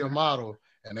 oh, I'm gonna be a model,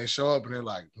 and they show up and they're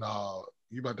like, no,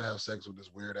 you about to have sex with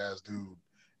this weird ass dude. And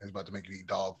he's about to make you eat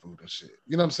dog food and shit.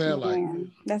 You know what I'm saying? Like,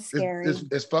 that's scary.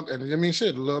 It's fuck. And I mean,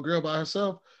 shit. The little girl by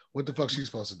herself, what the fuck she's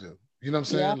supposed to do? You know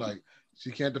what I'm saying? Like,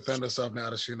 she can't defend herself now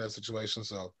that she's in that situation.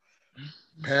 So,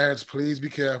 parents, please be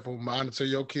careful. Monitor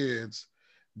your kids.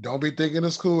 Don't be thinking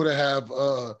it's cool to have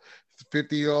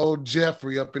 50-year-old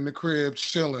Jeffrey up in the crib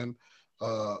chilling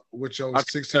with your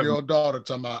 16-year-old daughter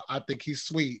talking about, I think he's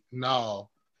sweet. No.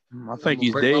 I think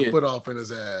he's break dead. My foot off in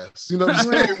his ass. You know what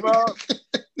I'm saying, bro?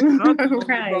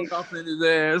 Right. Off in his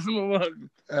ass.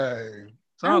 Hey.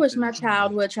 I wish my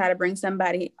child would try to bring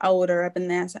somebody older up in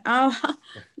there. So,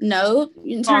 no,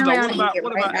 you turn around.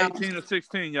 What about 18 or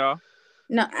 16, y'all?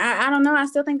 No, I don't know. I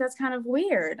still think that's kind of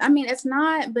weird. I mean, it's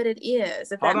not, but it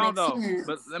is. If that makes sense.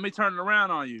 But let me turn it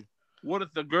around on you. What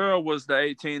if the girl was the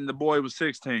 18, the boy was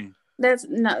 16? That's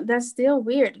still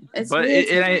weird. It's But weird.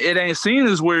 it ain't seen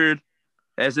as weird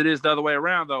as it is the other way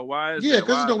around, though. Why is Yeah, that?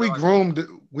 because Why you know we like groomed.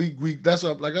 We that's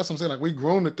what I'm saying. Like we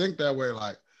groomed to think that way.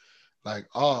 Like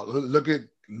oh look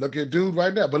at dude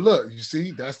right now. But look, you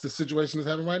see, that's the situation that's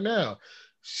happening right now.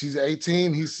 She's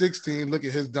 18, he's 16. Look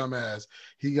at his dumb ass.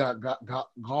 He got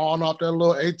gone off that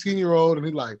little 18-year-old, and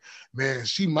he like, man,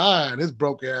 she mine. This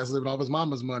broke ass living off his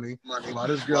mama's money while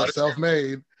this girl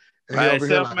self-made. And he over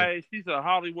here like, she's a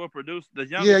Hollywood producer, the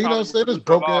youngest yeah, you know what I'm Hollywood saying? This producer of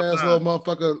broke all ass time. little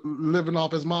motherfucker living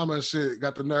off his mama and shit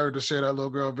got the nerve to share that little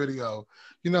girl video.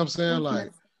 You know what I'm saying?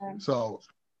 Like, so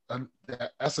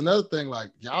that's another thing.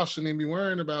 Like, y'all shouldn't even be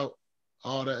worrying about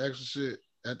all that extra shit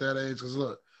at that age. Because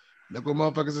look what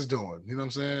motherfuckers is doing. You know what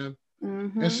I'm saying?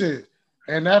 Mm-hmm. And shit.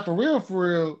 And that for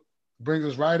real, brings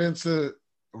us right into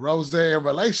Rosé and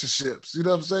Relationships. You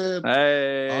know what I'm saying?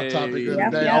 Hey, our topic of the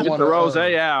day. I get the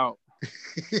Rosé out.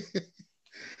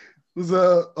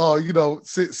 Was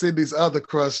Sydney's other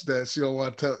crush that she don't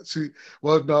want to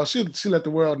tell. She let the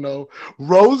world know.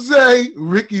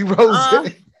 Ricky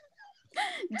Rosé.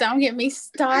 Don't get me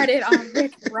started on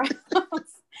Rick Ross.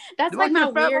 That's like my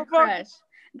weird crush.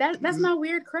 That's my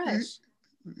weird crush.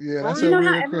 Yeah, that's you know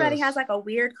how everybody has like a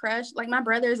weird crush. Like my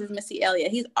brother's is Missy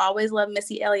Elliott. He's always loved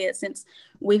Missy Elliott since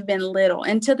we've been little,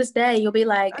 and to this day, you'll be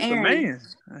like, that's Aaron, a man.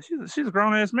 She's a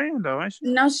grown ass man though, ain't she?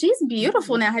 No, she's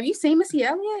beautiful now. Have you seen Missy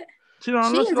Elliott? She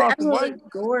is absolutely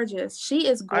gorgeous. She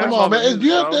is gorgeous. Come on, man. It's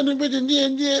beautiful in the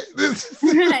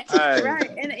Right.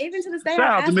 And even to this day,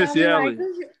 shout out to Missy Elliott.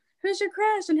 Like, who's your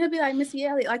crush? And he'll be like, Missy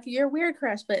Elliott. Like, you're a weird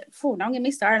crush, but don't get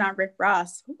me started on Rick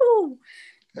Ross. Woo.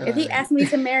 If he asked me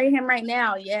to marry him right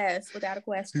now, yes, without a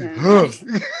question.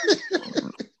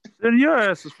 Then your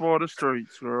ass is for the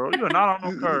streets, girl. You're not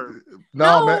on no curb.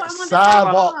 No, man.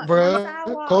 Sidewalk,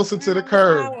 bro. Closer to the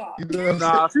curb. You know what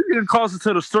I'm saying? She's getting closer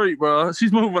to the street, bro.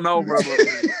 She's moving over a little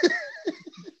bit.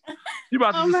 You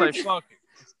about to just say fuck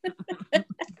it.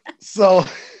 So,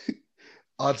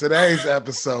 on today's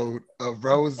episode of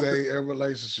Rosé and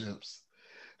Relationships,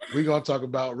 we're going to talk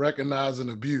about recognizing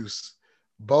abuse,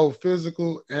 both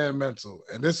physical and mental.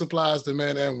 And this applies to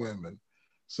men and women.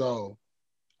 So,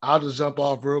 I'll just jump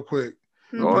off real quick.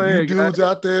 You dudes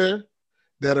out there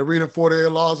that are reading 48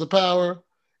 Laws of Power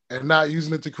and not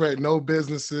using it to create no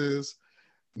businesses,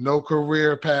 no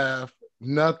career path,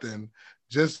 nothing,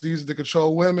 just using it to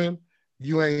control women,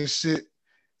 you ain't shit,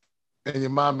 and your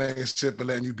mama ain't shit for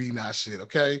letting you be not shit,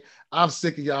 okay? I'm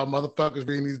sick of y'all motherfuckers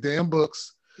reading these damn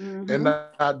books and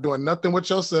not doing nothing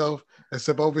with yourself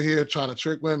except over here trying to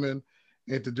trick women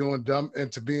into doing dumb,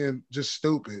 into being just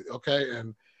stupid, okay?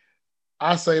 And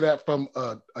I say that from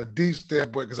a deep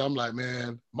standpoint because I'm like,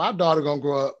 man, my daughter gonna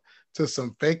grow up to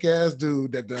some fake ass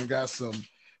dude that done got some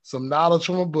knowledge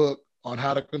from a book on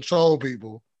how to control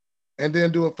people, and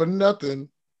then do it for nothing,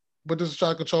 but just try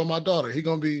to control my daughter. He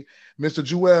gonna be Mr.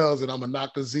 Jewels, and I'm gonna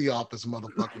knock the Z off his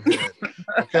motherfucking head.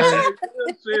 Okay.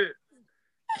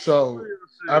 So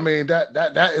I mean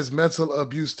that is mental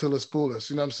abuse till it's fullest.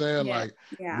 You know what I'm saying?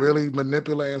 Really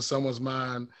manipulating someone's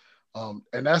mind.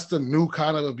 And that's the new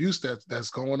kind of abuse that's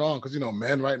going on because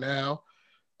men right now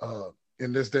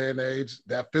in this day and age,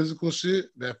 that physical shit,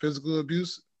 that physical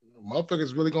abuse,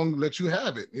 motherfuckers really gonna let you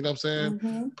have it. You know what I'm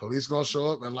saying? Police gonna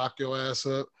show up and lock your ass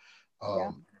up.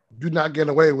 You're not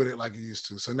getting away with it like you used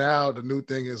to. So now the new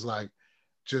thing is like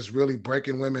just really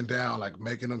breaking women down, like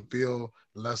making them feel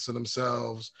less of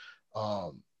themselves,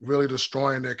 really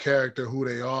destroying their character, who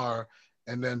they are,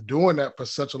 and then doing that for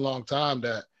such a long time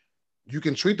that you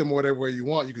can treat them whatever way you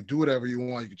want. You can do whatever you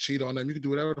want. You can cheat on them. You can do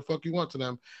whatever the fuck you want to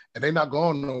them. And they're not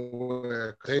going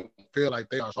nowhere. They don't feel like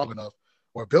they are strong enough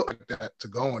or built like that to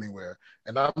go anywhere.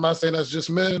 And I'm not saying that's just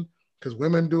men, because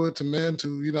women do it to men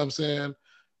too, you know what I'm saying?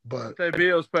 But they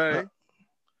bills pay.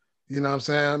 You know what I'm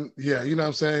saying? Yeah, you know what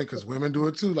I'm saying? Because women do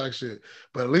it too, like shit.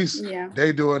 But at least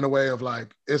they do it in a way of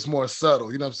like, it's more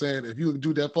subtle. You know what I'm saying? If you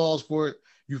do that falls for it,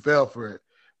 you fell for it.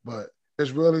 But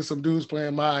there's really some dudes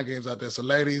playing mind games out there. So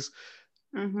ladies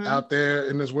out there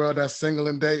in this world that's single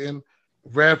and dating,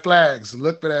 red flags,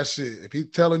 look for that shit. If he's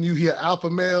telling you he an alpha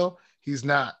male, he's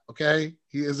not, okay?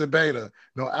 He is a beta.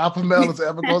 No alpha male is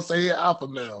ever going to say he an alpha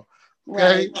male,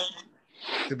 okay? Right.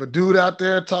 If a dude out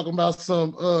there talking about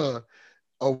some, a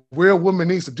real woman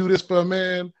needs to do this for a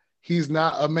man, he's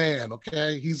not a man,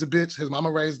 okay? He's a bitch. His mama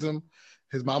raised him.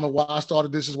 His mama washed all the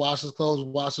dishes, washed his clothes,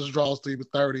 washed his drawers till he was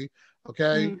 30.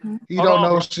 Okay, he don't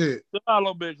know shit. A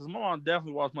little bit, because my mom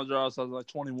definitely washed my drawers. I was like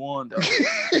 21.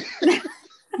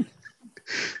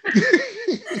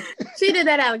 She did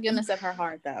that out of goodness of her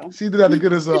heart, though. She did that out of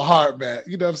goodness of her heart, man.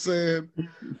 You know what I'm saying?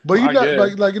 But you know,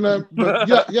 like you know, but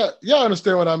y'all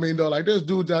understand what I mean, though. Like, there's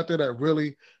dudes out there that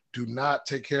really do not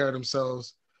take care of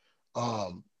themselves,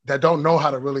 that don't know how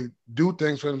to really do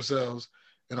things for themselves,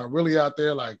 and are really out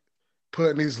there like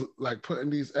putting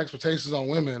these expectations on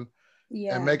women,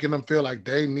 and making them feel like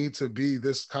they need to be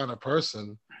this kind of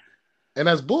person. And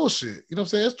that's bullshit. You know what I'm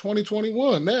saying? It's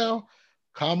 2021 now.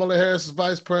 Kamala Harris is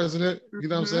vice president. You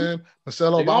know what I'm saying?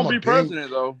 Michelle Obama gonna be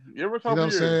president though. You know what I'm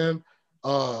saying?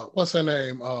 What's her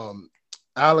name?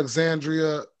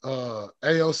 Alexandria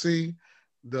AOC,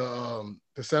 the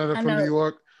senator from New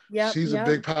York. She's a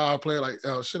big power player. Like,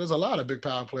 there's a lot of big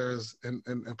power players in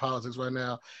politics right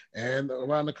now and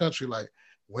around the country. Like,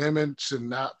 women should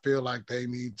not feel like they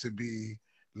need to be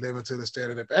living to the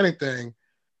standard. If anything,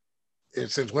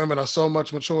 since women are so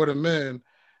much mature than men,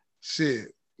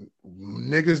 shit,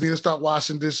 niggas need to start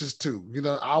washing dishes too. You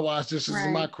know, I wash dishes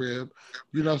in my crib.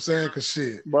 You know what I'm saying? Cause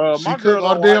shit, bro, she cook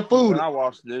all the damn food. When I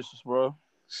wash dishes, bro.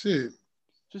 Shit.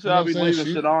 She said I'll be leaving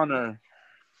shit on there.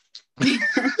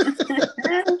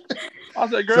 I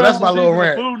said, girl, so that's my little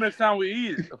rant. Food next time we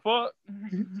eat it. The fuck?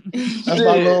 That's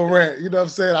my little rant. You know what I'm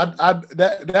saying?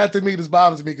 That to me just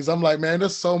bothers me because I'm like, man,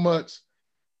 there's so much,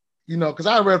 you know, because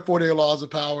I read 48 Laws of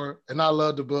Power and I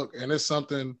love the book, and it's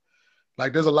something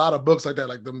like there's a lot of books like that,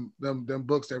 like them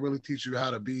books that really teach you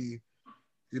how to be,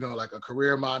 you know, like a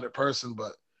career-minded person.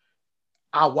 But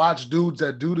I watch dudes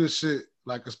that do this shit,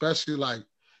 like especially like,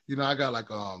 you know, I got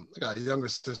a younger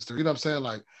sister, you know what I'm saying?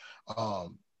 Like,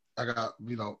 I got,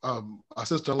 you know, a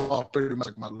sister-in-law pretty much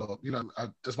like my little, you know,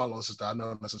 that's my little sister. I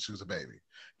know her since she was a baby,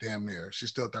 damn near. She's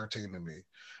still 13 to me.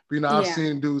 But, you know, I've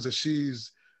seen dudes that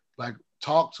she's like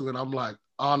talked to, and I'm like,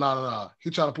 oh, no.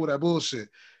 He trying to pull that bullshit.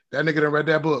 That nigga done read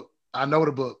that book. I know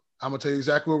the book. I'm gonna tell you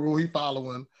exactly what rule he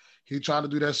following. He trying to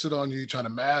do that shit on you. He trying to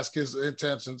mask his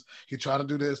intentions. He trying to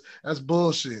do this. That's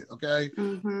bullshit, okay?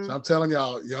 So I'm telling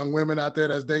y'all, young women out there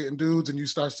that's dating dudes, and you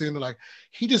start seeing like,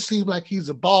 he just seems like he's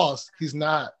a boss. He's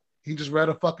not. He just read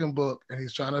a fucking book, and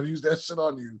he's trying to use that shit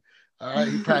on you. All right,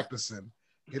 he practicing.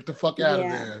 Get the fuck out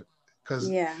of there. Because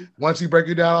once he break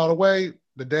you down all the way,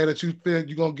 the day that you feel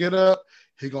you're going to get up,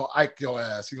 he going to Ike your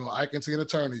ass. He going to Ike into an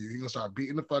eternity. He going to start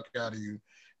beating the fuck out of you.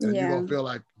 And you're going to feel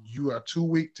like you are too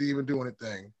weak to even do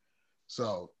anything.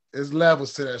 So there's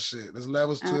levels to that shit. There's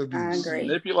levels to abuse. I agree.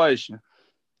 Manipulation.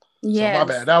 Yeah. So my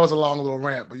bad. That was a long little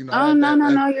rant, but you know. Oh,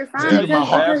 no, you're fine. It's deep in my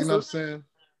heart. You know what I'm saying?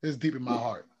 It's deep in my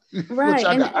heart. Right.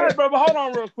 Hey, bro, but hold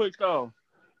on real quick, though.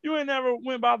 You ain't never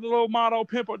went by the little motto,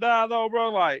 pimp or die, though, bro?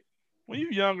 Like, when you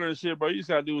younger and shit, bro, you just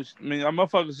got to do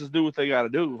motherfuckers just do what they got to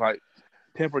do. Like,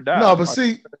 pimp or die. No, but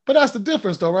see, but that's the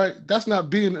difference, though, right? That's not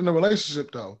being in a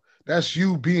relationship, though. That's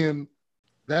you being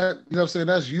that, you know what I'm saying?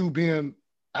 That's you being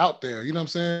out there, you know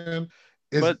what I'm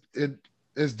saying?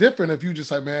 It's different if you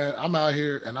just like, man, I'm out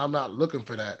here and I'm not looking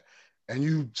for that. And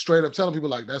you straight up telling people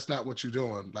like, that's not what you're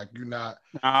doing. Like, you're not.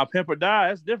 Pimp or die,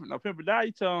 that's different. Now, pimp or die,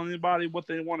 you telling anybody what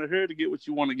they want to hear to get what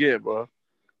you want to get, bro.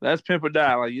 That's pimp or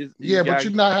die. Like, but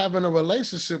you're not having a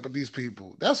relationship with these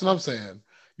people. That's what I'm saying.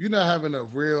 You're not having a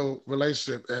real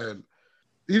relationship, and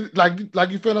you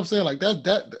feel what I'm saying? Like that's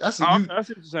that's what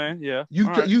you're saying. Yeah.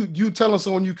 You telling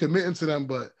someone you committing to them,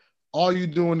 but all you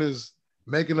doing is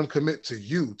making them commit to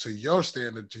you, to your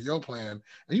standard, to your plan,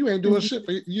 and you ain't doing shit.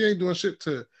 You ain't doing shit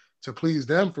to please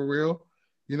them for real.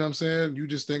 You know what I'm saying? You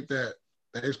just think that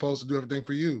they're supposed to do everything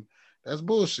for you. That's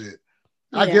bullshit.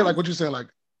 I get like what you're saying. Like,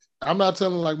 I'm not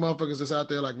telling like motherfuckers that's out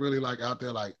there like really like out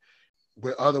there like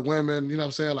with other women. You know what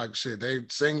I'm saying? Like shit, they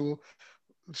single.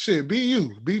 Shit, be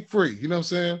you, be free. You know what I'm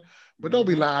saying? But don't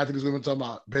be lying to these women talking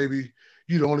about, baby,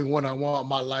 you the only one I want in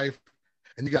my life,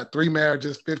 and you got 3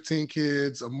 marriages, 15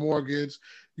 kids, a mortgage.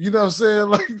 You know what I'm saying?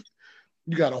 Like,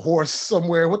 you got a horse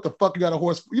somewhere. What the fuck you got a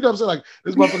horse? You know what I'm saying? Like,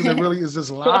 this motherfucker that really is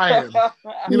just lying.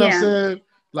 You know what I'm saying?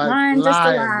 Like,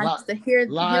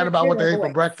 lying about what they ate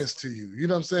for breakfast to you. You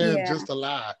know what I'm saying? Yeah. Just a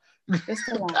lie. Just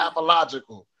a lie.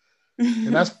 Pathological.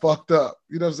 And that's fucked up.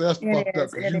 You know what I'm saying? That's fucked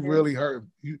up because you really hurt.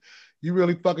 You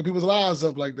really fucking people's lives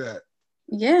up like that.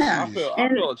 Yeah. I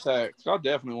feel attacked. I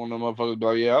definitely want them motherfuckers to be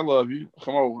like, yeah, I love you.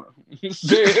 Come over.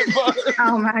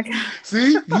 Oh my God.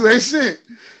 See? You ain't shit.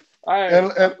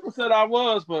 I said I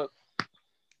was, but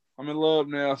I'm in love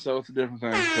now, so it's a different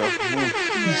thing. So,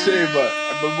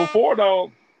 but before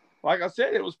though, like I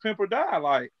said, it was pimp or die.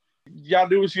 Like, you gotta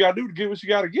do what you gotta do to get what you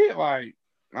gotta get. Like,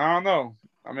 I don't know.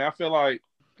 I mean, I feel like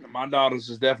my daughters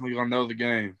is definitely gonna know the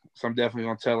game, so I'm definitely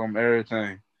gonna tell them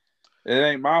everything. It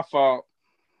ain't my fault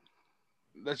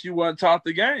that you wasn't taught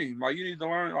the game. Like, you need to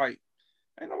learn. Like,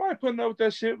 ain't nobody putting up with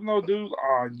that shit with no dude.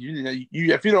 You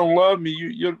if you don't love me,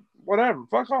 you're whatever.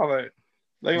 Fuck all that.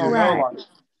 They gonna know like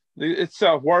it's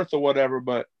self-worth or whatever,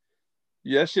 but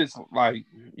yeah, that shit's like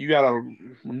you gotta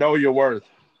know your worth.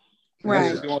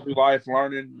 Right. Just going through life,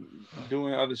 learning,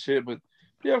 doing other shit. But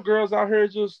you have girls out here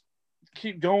just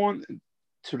keep going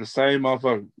to the same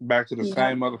motherfucker, back to the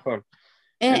same motherfucker.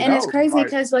 And it's crazy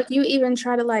because like you even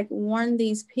try to like warn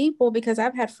these people, because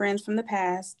I've had friends from the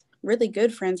past, really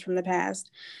good friends from the past,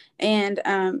 and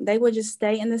they would just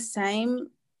stay in the same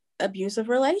abusive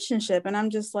relationship. And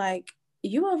I'm just like,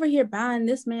 you over here buying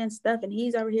this man's stuff and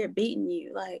he's over here beating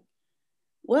you. Like,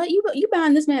 well, you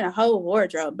buying this man a whole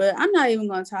wardrobe, but I'm not even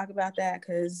going to talk about that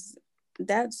because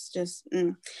that's just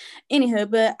anywho.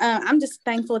 But I'm just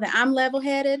thankful that I'm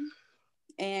level-headed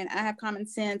and I have common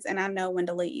sense and I know when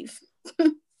to leave.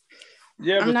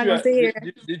 Yeah, I'm not gonna sit here.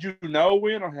 Did you know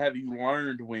when, or have you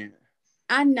learned when?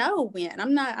 I know when.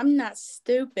 I'm not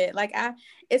stupid. Like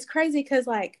it's crazy because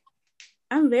like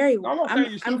I'm very. I'm not saying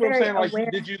you're stupid. I'm saying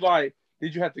like,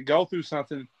 did you have to go through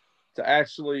something to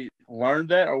actually learn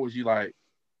that, or was you like,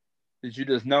 did you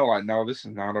just know like, no, this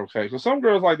is not okay? Because some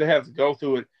girls like they have to go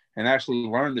through it and actually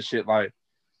learn the shit. Like,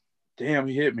 damn,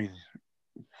 he hit me.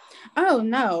 Oh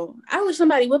no! I wish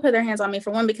somebody would put their hands on me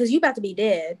for one, because you about to be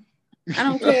dead. I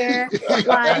don't care.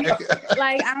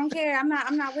 like I don't care. I'm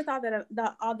not with all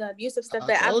the abusive stuff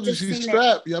that I've just seen.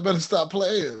 Strapped. Y'all better stop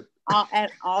playing.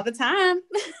 All the time.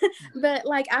 But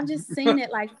like I've just seen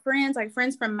it, like friends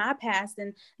from my past,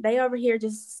 and they over here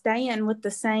just staying with the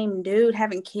same dude,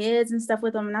 having kids and stuff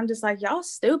with them, and I'm just like, y'all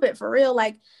stupid for real.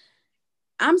 Like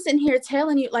I'm sitting here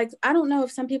telling you, like, I don't know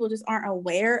if some people just aren't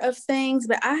aware of things,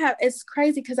 but it's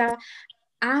crazy because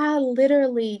I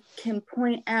literally can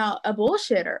point out a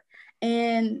bullshitter.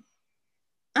 And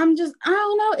I don't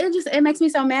know. It makes me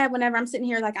so mad whenever I'm sitting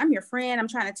here like, I'm your friend. I'm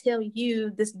trying to tell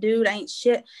you this dude ain't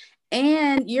shit.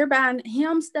 And you're buying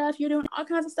him stuff. You're doing all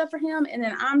kinds of stuff for him. And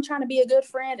then I'm trying to be a good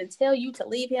friend and tell you to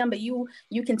leave him. But you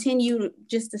continue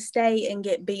just to stay and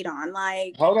get beat on.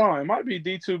 Like, hold on. It might be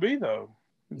D2B though.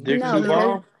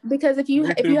 Because if you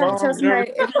have to tell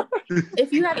somebody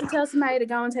if you have to tell somebody to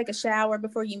go and take a shower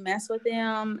before you mess with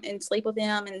them and sleep with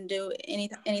them and do any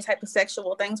type of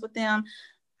sexual things with them,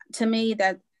 to me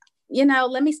that,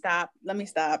 let me stop.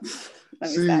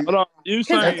 Because I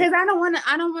don't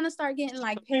want to start getting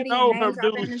like petty and name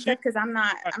dropping and stuff, because I'm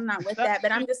not with that.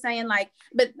 But I'm just saying, like,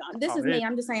 but this is me.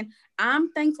 I'm just saying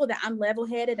I'm thankful that I'm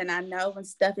level-headed and I know when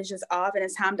stuff is just off and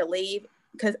it's time to leave.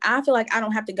 Because I feel like I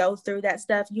don't have to go through that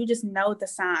stuff. You just know the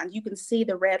signs. You can see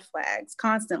the red flags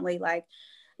constantly. Like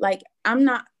I'm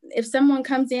not. If someone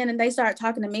comes in and they start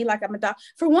talking to me like I'm a dog,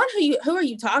 for one, who are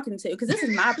you talking to? Because this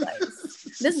is my place.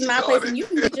 This is my place, and you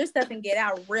can get your stuff and get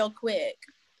out real quick.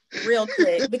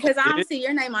 Because I don't see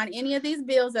your name on any of these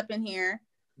bills up in here,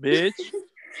 bitch.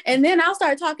 And then I'll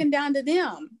start talking down to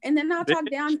them. And then I'll talk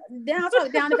down. Then I'll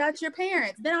talk down about your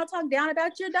parents. Then I'll talk down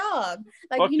about your dog.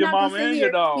 Like, fuck you're your not mama and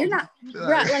your dog. You're not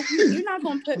right. Like you're not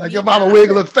gonna put like your mama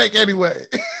wig look fake anyway.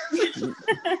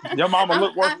 Your mama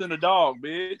look worse than the dog,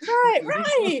 bitch.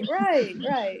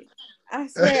 Right. I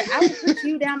swear, I will put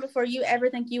you down before you ever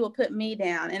think you will put me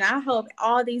down. And I hope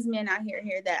all these men out here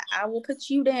hear that. I will put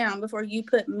you down before you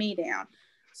put me down.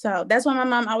 So that's why my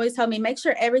mom always told me, make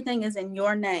sure everything is in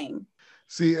your name.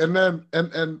 See, and then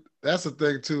and that's the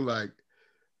thing too. Like,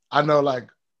 I know, like,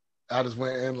 I just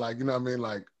went in, like, you know what I mean,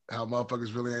 like how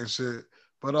motherfuckers really ain't shit.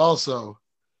 But also,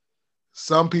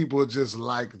 some people just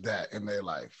like that in their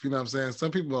life. You know what I'm saying?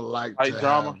 Some people like to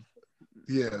drama.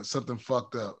 Something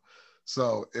fucked up.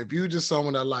 So if you just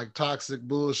someone that like toxic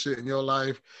bullshit in your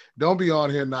life, don't be on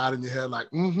here nodding your head like,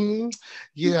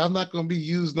 yeah, I'm not gonna be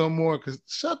used no more. Cause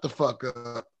shut the fuck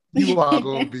up. You are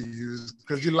gonna be used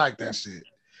because you like that shit.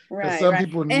 Right. Some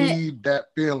people need that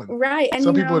feeling. Right. And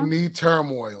some people need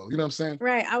turmoil. You know what I'm saying?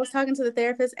 Right. I was talking to the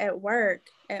therapist at work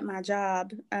at my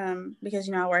job, because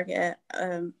I work at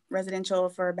residential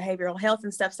for behavioral health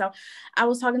and stuff. So I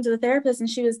was talking to the therapist and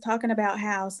she was talking about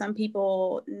how some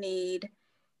people need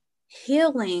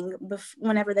healing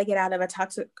whenever they get out of a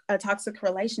toxic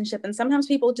relationship, and sometimes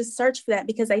people just search for that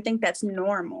because they think that's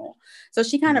normal. So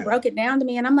she kind of broke it down to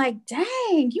me, and I'm like,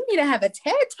 dang, you need to have a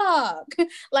TED Talk.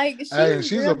 Like,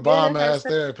 she's a bomb ass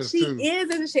therapist too. She is,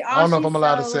 isn't she? I don't know if I'm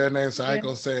allowed to say her name, so I ain't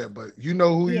gonna say it, but you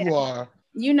know who you are.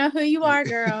 You know who you are,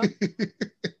 girl.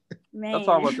 Man, let's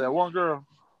talk about that one girl.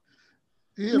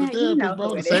 Yeah, the therapist,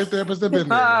 bro. The same therapist that been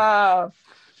there.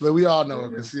 But we all know her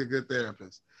because she's a good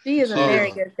therapist. She is a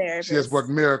very good therapist. She has worked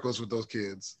miracles with those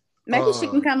kids. Maybe she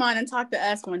can come on and talk to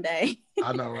us one day.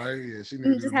 I know, right? Yeah, she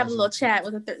needs to just have a little chat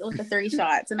with the 3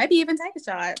 shots, and maybe even take a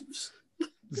shot.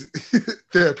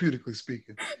 Therapeutically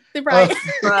speaking, right?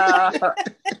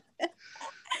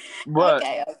 But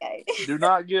okay. Do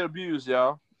not get abused,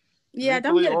 y'all. Yeah,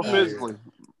 don't mentally get or abused. physically.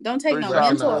 Don't take 3 no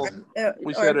shots mental for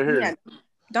we said it here. yeah,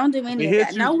 don't do any He of hit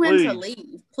that. you, Know when to please.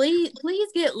 leave. Please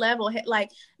get level.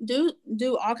 Like do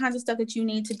all kinds of stuff that you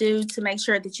need to do to make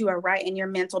sure that you are right in your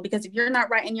mental. Because if you're not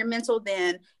right in your mental,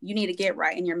 then you need to get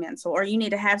right in your mental, or you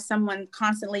need to have someone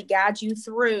constantly guide you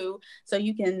through so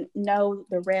you can know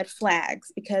the red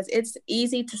flags, because it's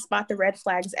easy to spot the red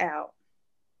flags out.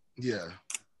 Yeah.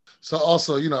 So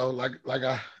also, you know,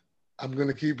 I'm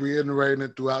gonna keep reiterating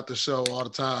it throughout the show all the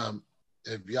time.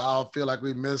 If y'all feel like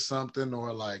we missed something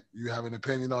or like you have an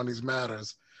opinion on these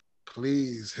matters,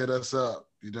 please hit us up.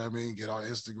 You know what I mean? Get on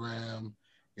Instagram,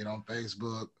 get on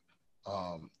Facebook.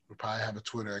 We'll probably have a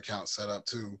Twitter account set up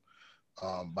too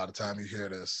by the time you hear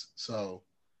this. So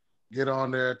get on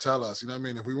there, tell us. You know what I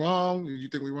mean? If we wrong, you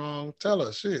think we wrong, tell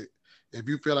us. Shit. If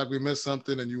you feel like we missed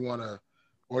something and you want to,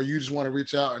 or you just want to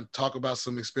reach out and talk about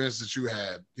some experience that you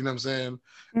had, you know what I'm saying?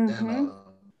 Mm-hmm.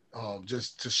 And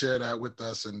just to share that with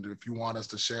us. And if you want us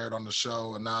to share it on the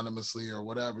show anonymously or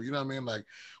whatever, you know what I mean? Like,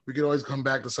 we can always come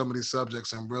back to some of these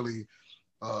subjects and really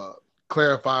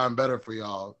clarify them better for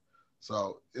y'all.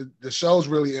 So the show's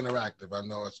really interactive. I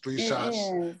know it's 3 shots,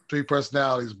 3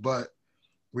 personalities, but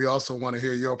we also want to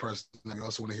hear your personality. We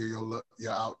also want to hear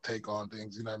your outtake on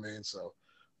things, you know what I mean? So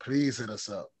please hit us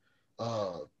up.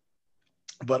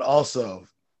 But also,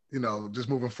 you know, just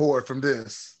moving forward from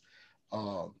this,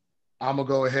 I'm going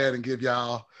to go ahead and give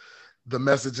y'all the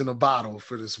message in a bottle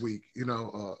for this week. You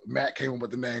know, Matt came up with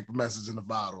the name for Message in the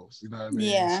Bottles. You know what I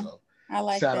mean? Yeah, so I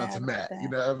like shout that. out to Matt. You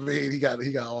know what I mean? He got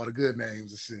all the good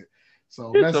names and shit.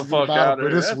 So Get Message the in the fuck Bottle out for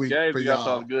of this here. week That's for gay. You got y'all.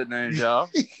 all the good names, y'all.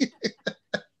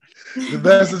 The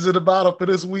message in the bottle for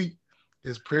this week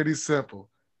is pretty simple.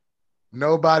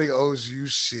 Nobody owes you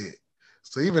shit.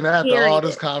 So even after all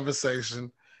this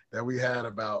conversation that we had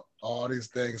about all these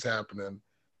things happening,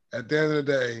 at the end of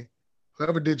the day,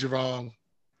 whoever did you wrong,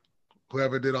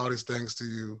 whoever did all these things to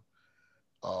you,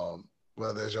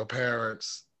 whether it's your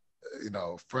parents, you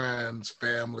know, friends,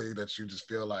 family, that you just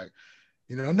feel like,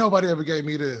 you know, nobody ever gave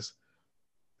me this.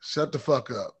 Shut the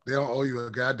fuck up. They don't owe you a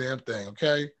goddamn thing,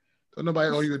 okay? Don't nobody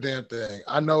owe you a damn thing.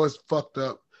 I know it's fucked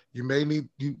up. You may need,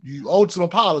 you owe some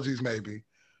apologies maybe,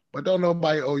 but don't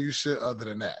nobody owe you shit other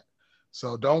than that.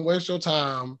 So don't waste your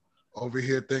time over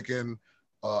here thinking,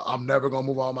 I'm never going to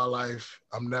move on my life.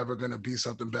 I'm never going to be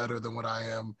something better than what I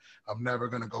am. I'm never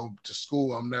going to go to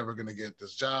school. I'm never going to get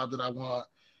this job that I want.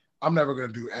 I'm never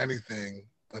going to do anything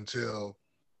until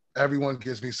everyone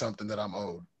gives me something that I'm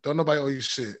owed. Don't nobody owe you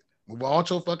shit. Move on with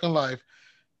your fucking life.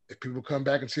 If people come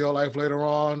back into your life later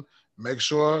on, make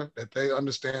sure that they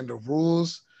understand the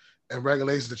rules and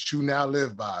regulations that you now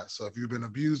live by. So if you've been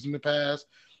abused in the past,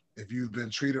 if you've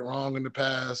been treated wrong in the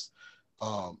past,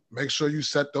 make sure you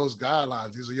set those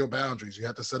guidelines. These are your boundaries. You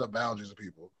have to set up boundaries with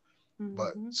people. Mm-hmm.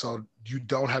 But so you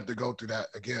don't have to go through that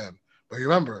again. But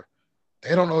remember,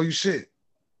 they don't owe you shit.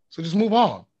 So just move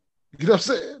on. You know what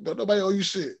I'm saying? Don't nobody owe you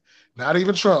shit. Not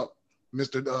even Trump,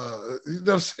 Mr. You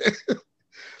know what I'm saying?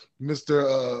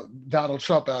 Mr. Donald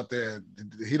Trump out there.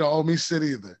 He don't owe me shit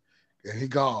either. And he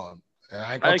gone. And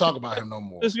I ain't gonna talk about him no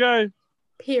more. This guy.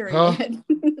 Period. Huh?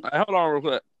 Hold on real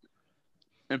quick.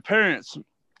 And parents,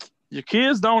 your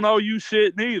kids don't owe you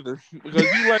shit neither, because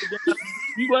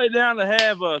you lay down to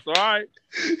have us, all right?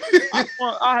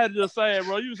 I had to just say it,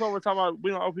 bro. You was over talking about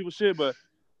we don't owe people shit, but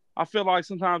I feel like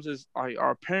sometimes it's like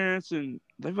our parents and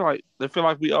they feel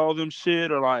like we owe them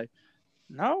shit, or like,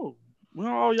 no, we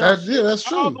don't owe y'all shit. Yeah, that's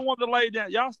true. Y'all the one that laid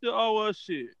down. Y'all still owe us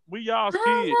shit. We y'all's kids.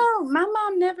 I don't know. My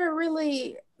mom never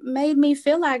really made me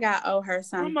feel like I owe her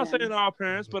something. I'm not saying our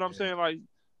parents, but I'm saying like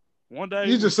one day.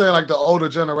 You just saying like the older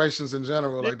generations in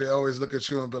general, like they always look at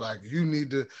you and be like, you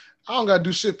need to, I don't gotta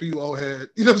do shit for you, old head.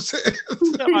 You know what I'm saying?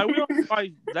 Yeah, like we don't,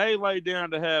 like they laid down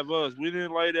to have us. We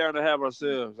didn't lay down to have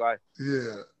ourselves. Like,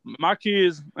 yeah, my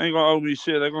kids ain't gonna owe me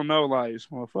shit. They're gonna know like this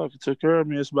motherfucker took care of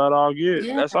me. It's about all good.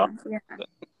 Yeah, that's all. Yeah.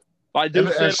 Like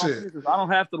dude said, I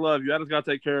don't have to love you. I just gotta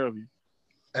take care of you.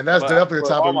 And that's definitely a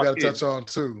topic we gotta touch on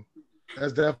too.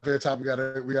 That's definitely a topic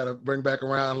we gotta bring back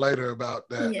around later about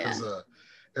that, because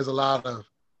there's a lot of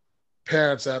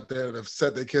parents out there that have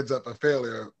set their kids up for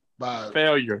failure by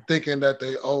thinking that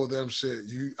they owe them shit.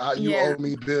 You owe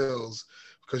me bills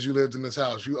because you lived in this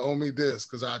house. You owe me this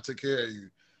because I took care of you.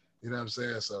 You know what I'm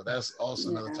saying? So that's also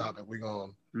another topic we're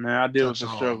going. Man, I deal with the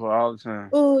struggle all the time.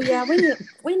 Oh yeah,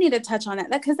 we need to touch on that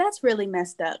because that's really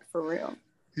messed up for real.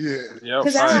 Yeah.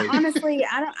 Because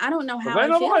I don't know how ain't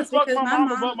it nobody feels fuck because my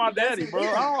mama but my daddy, bro.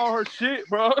 I don't owe her shit,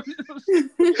 bro. Ask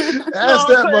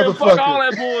that motherfucker. Fuck all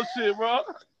that bullshit, bro.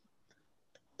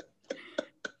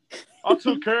 I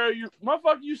took care of you.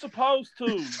 Motherfucker, you supposed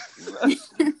to.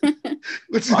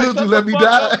 What you gonna do? Let me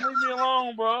die? Leave me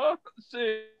alone, bro.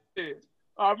 Shit.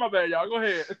 All right, my bad, y'all. Go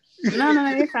ahead. No,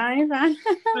 you're fine. You're fine.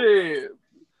 Shit.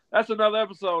 That's another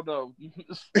episode, though.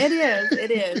 It is.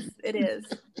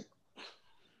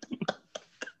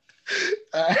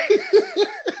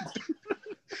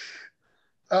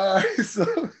 All right, so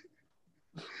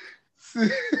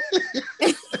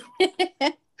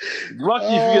lucky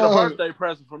if you get a birthday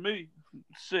present from me.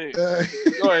 Shit. Go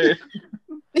ahead.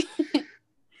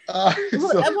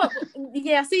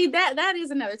 Yeah, see that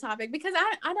is another topic because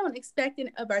I don't expect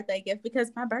a birthday gift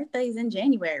because my birthday is in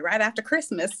January, right after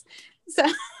Christmas. So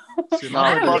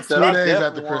my birthday 2 days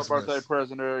after Christmas. Birthday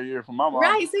present every year from my mom.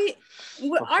 Right. See,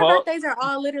 our birthdays are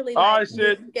all literally. All right,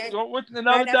 shit. Go with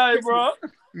another day, bro.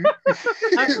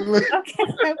 Okay.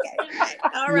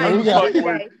 All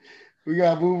right. We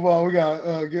gotta move on. We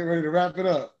gotta get ready to wrap it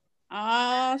up.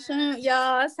 Oh shoot,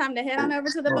 y'all! It's time to head on over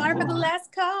to the bar for the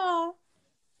last call.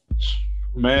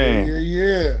 Man.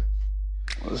 Yeah.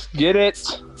 Let's get it.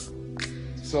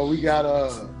 So we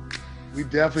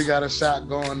definitely got a shot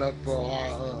going up for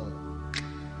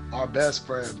our best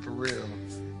friend for real.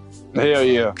 Hell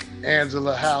yeah.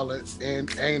 Angela Howlett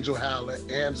and Angel Howlett,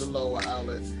 Angelo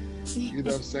Howlett. You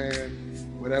know what I'm saying?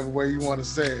 Whatever way you want to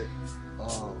say it.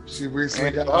 She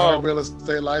recently got her real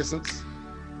estate license.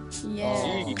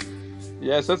 Yeah.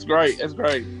 Yes, that's great. That's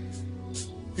great.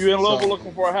 If you're in Louisville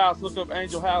looking for a house, look up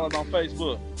Angel Howlett on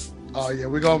Facebook. Oh yeah,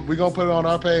 we're gonna put it on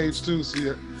our page too. So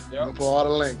you're gonna put all the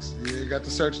links. You got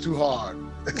to search too hard.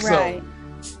 Right.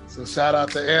 So shout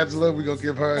out to Angela. We're gonna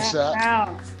give her a shot.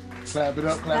 Clap it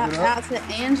up. Shout out to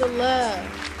Angela,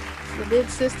 the big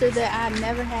sister that I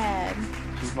never had.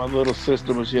 She's my little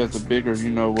sister, but she has a bigger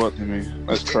you know what to me.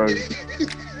 That's crazy.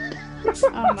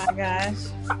 Oh my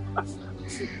gosh.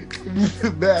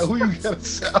 Man, who you got to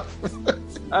shout for?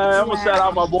 I'm going to shout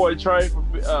out my boy Trey for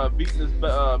beating his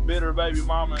bitter baby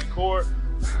mama in court.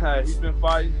 He's been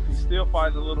fighting. He's still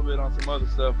fighting a little bit on some other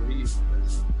stuff, but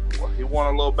he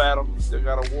won a little battle. He still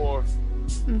got a war.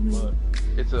 Mm-hmm. But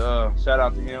it's a shout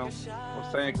out to him for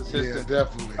staying consistent. Yeah,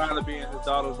 definitely. Trying to be in his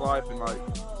daughter's life and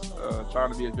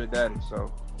trying to be a good daddy.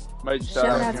 So major shout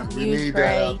out to him. We need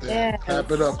that out there.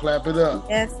 Yes. Clap it up.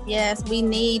 Yes. We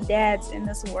need dads in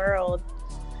this world.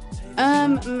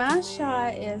 My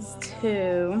shot is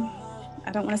to,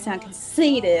 I don't want to sound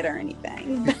conceited or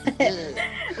anything, but,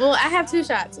 well, I have 2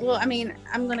 shots. Well, I mean,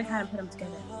 I'm going to kind of put them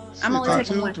together. I'm only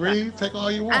taking 2, 1 3, shot. take all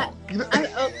you want.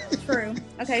 True.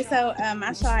 Okay, so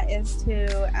my shot is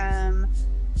to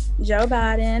Joe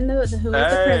Biden, who is the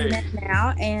president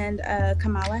now, and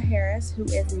Kamala Harris, who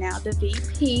is now the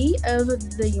VP of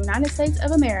the United States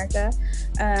of America.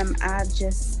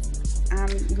 I'm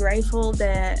grateful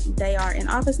that they are in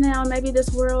office now. Maybe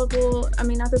this world will,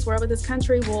 not this world, but this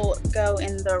country will go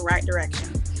in the right direction.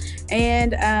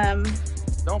 And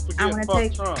don't forget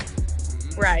fuck Trump.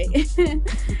 Right.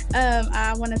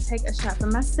 I want to take a shot for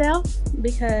myself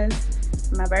because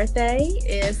my birthday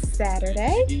is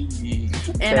Saturday.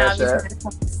 And I'll be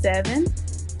 27.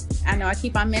 I know I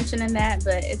keep on mentioning that,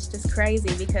 but it's just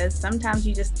crazy because sometimes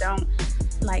you just don't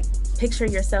picture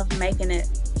yourself making it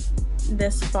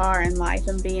this far in life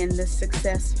and being this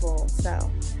successful.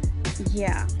 So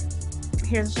yeah,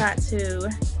 here's a shot to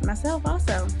myself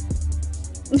also.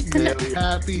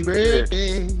 Happy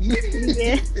birthday.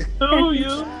 Yeah. To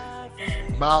you.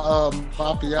 My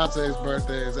fiance's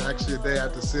birthday is actually a day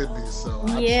after Sydney's, so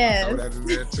I just throw that in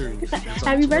there too.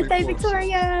 Happy birthday,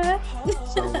 Victoria.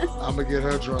 So I'm gonna get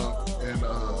her drunk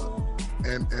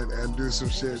and do some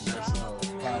shit that's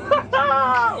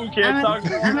I'm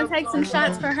gonna take some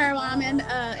shots for her while I'm in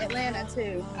Atlanta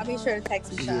too. I'll be sure to take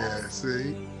some shots. Yeah,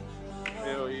 see?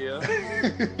 Hell yeah.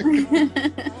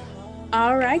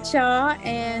 All right, y'all.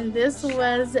 And this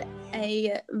was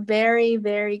a very,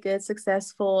 very good,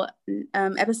 successful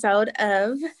episode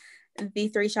of the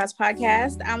 3 Shots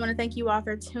Podcast. I want to thank you all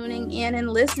for tuning in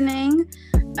and listening.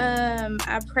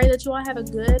 I pray that you all have a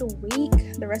good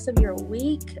week, the rest of your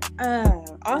week.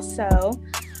 Also,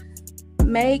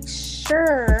 make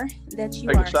sure that you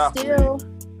are still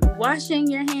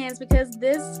washing your hands because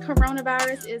this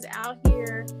coronavirus is out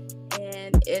here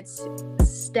and it's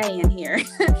staying here.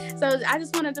 So I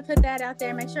just wanted to put that out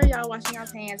there. Make sure y'all washing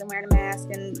y'all's hands and wearing a mask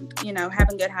and,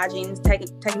 having good hygiene,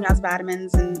 taking y'all's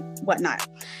vitamins and whatnot.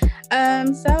 I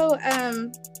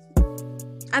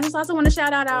just also want to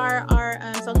shout out our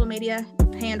social media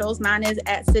handles. Mine is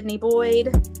at Sydney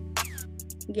Boyd.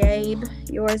 Gabe,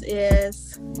 yours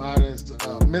is? Mine is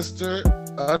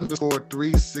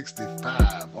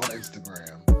Mr._365 on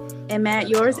Instagram. And Matt,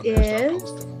 yours is?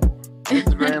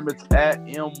 Instagram, it's at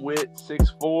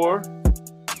mwit64.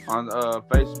 On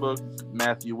Facebook,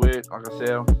 Matthew Witt. Like I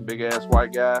said, big ass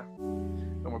white guy.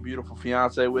 Got my beautiful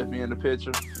fiance with me in the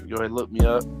picture. Go ahead and look me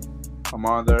up. I'm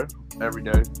on there every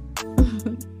day.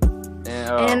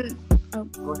 And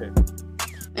go ahead.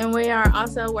 And we are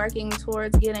also working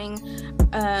towards getting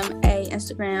a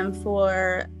Instagram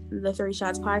for the Three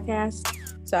Shots podcast.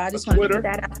 So I just want to put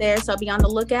that out there. So be on the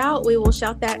lookout. We will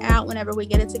shout that out whenever we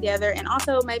get it together. And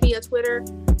also maybe a Twitter.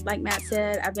 Like Matt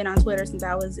said, I've been on Twitter since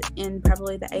I was in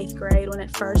probably the 8th grade when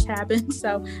it first happened.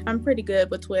 So I'm pretty good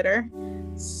with Twitter.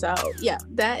 So yeah,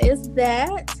 that is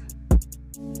that.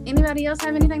 Anybody else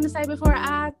have anything to say before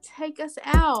I take us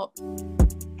out?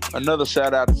 Another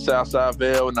shout out to Southside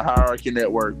Vale and the Hierarchy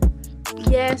Network.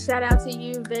 Yes, shout out to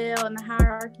you, Vale, and the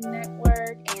Hierarchy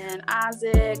Network, and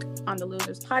Isaac on the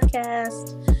Losers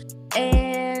Podcast.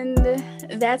 And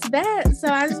that's that. So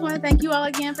I just want to thank you all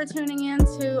again for tuning in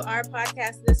to our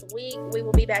podcast this week. We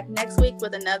will be back next week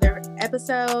with another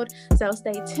episode. So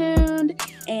stay tuned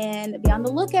and be on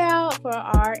the lookout for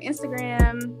our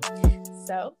Instagram.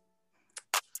 So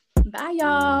bye,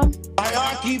 y'all.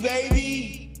 Hierarchy,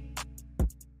 baby.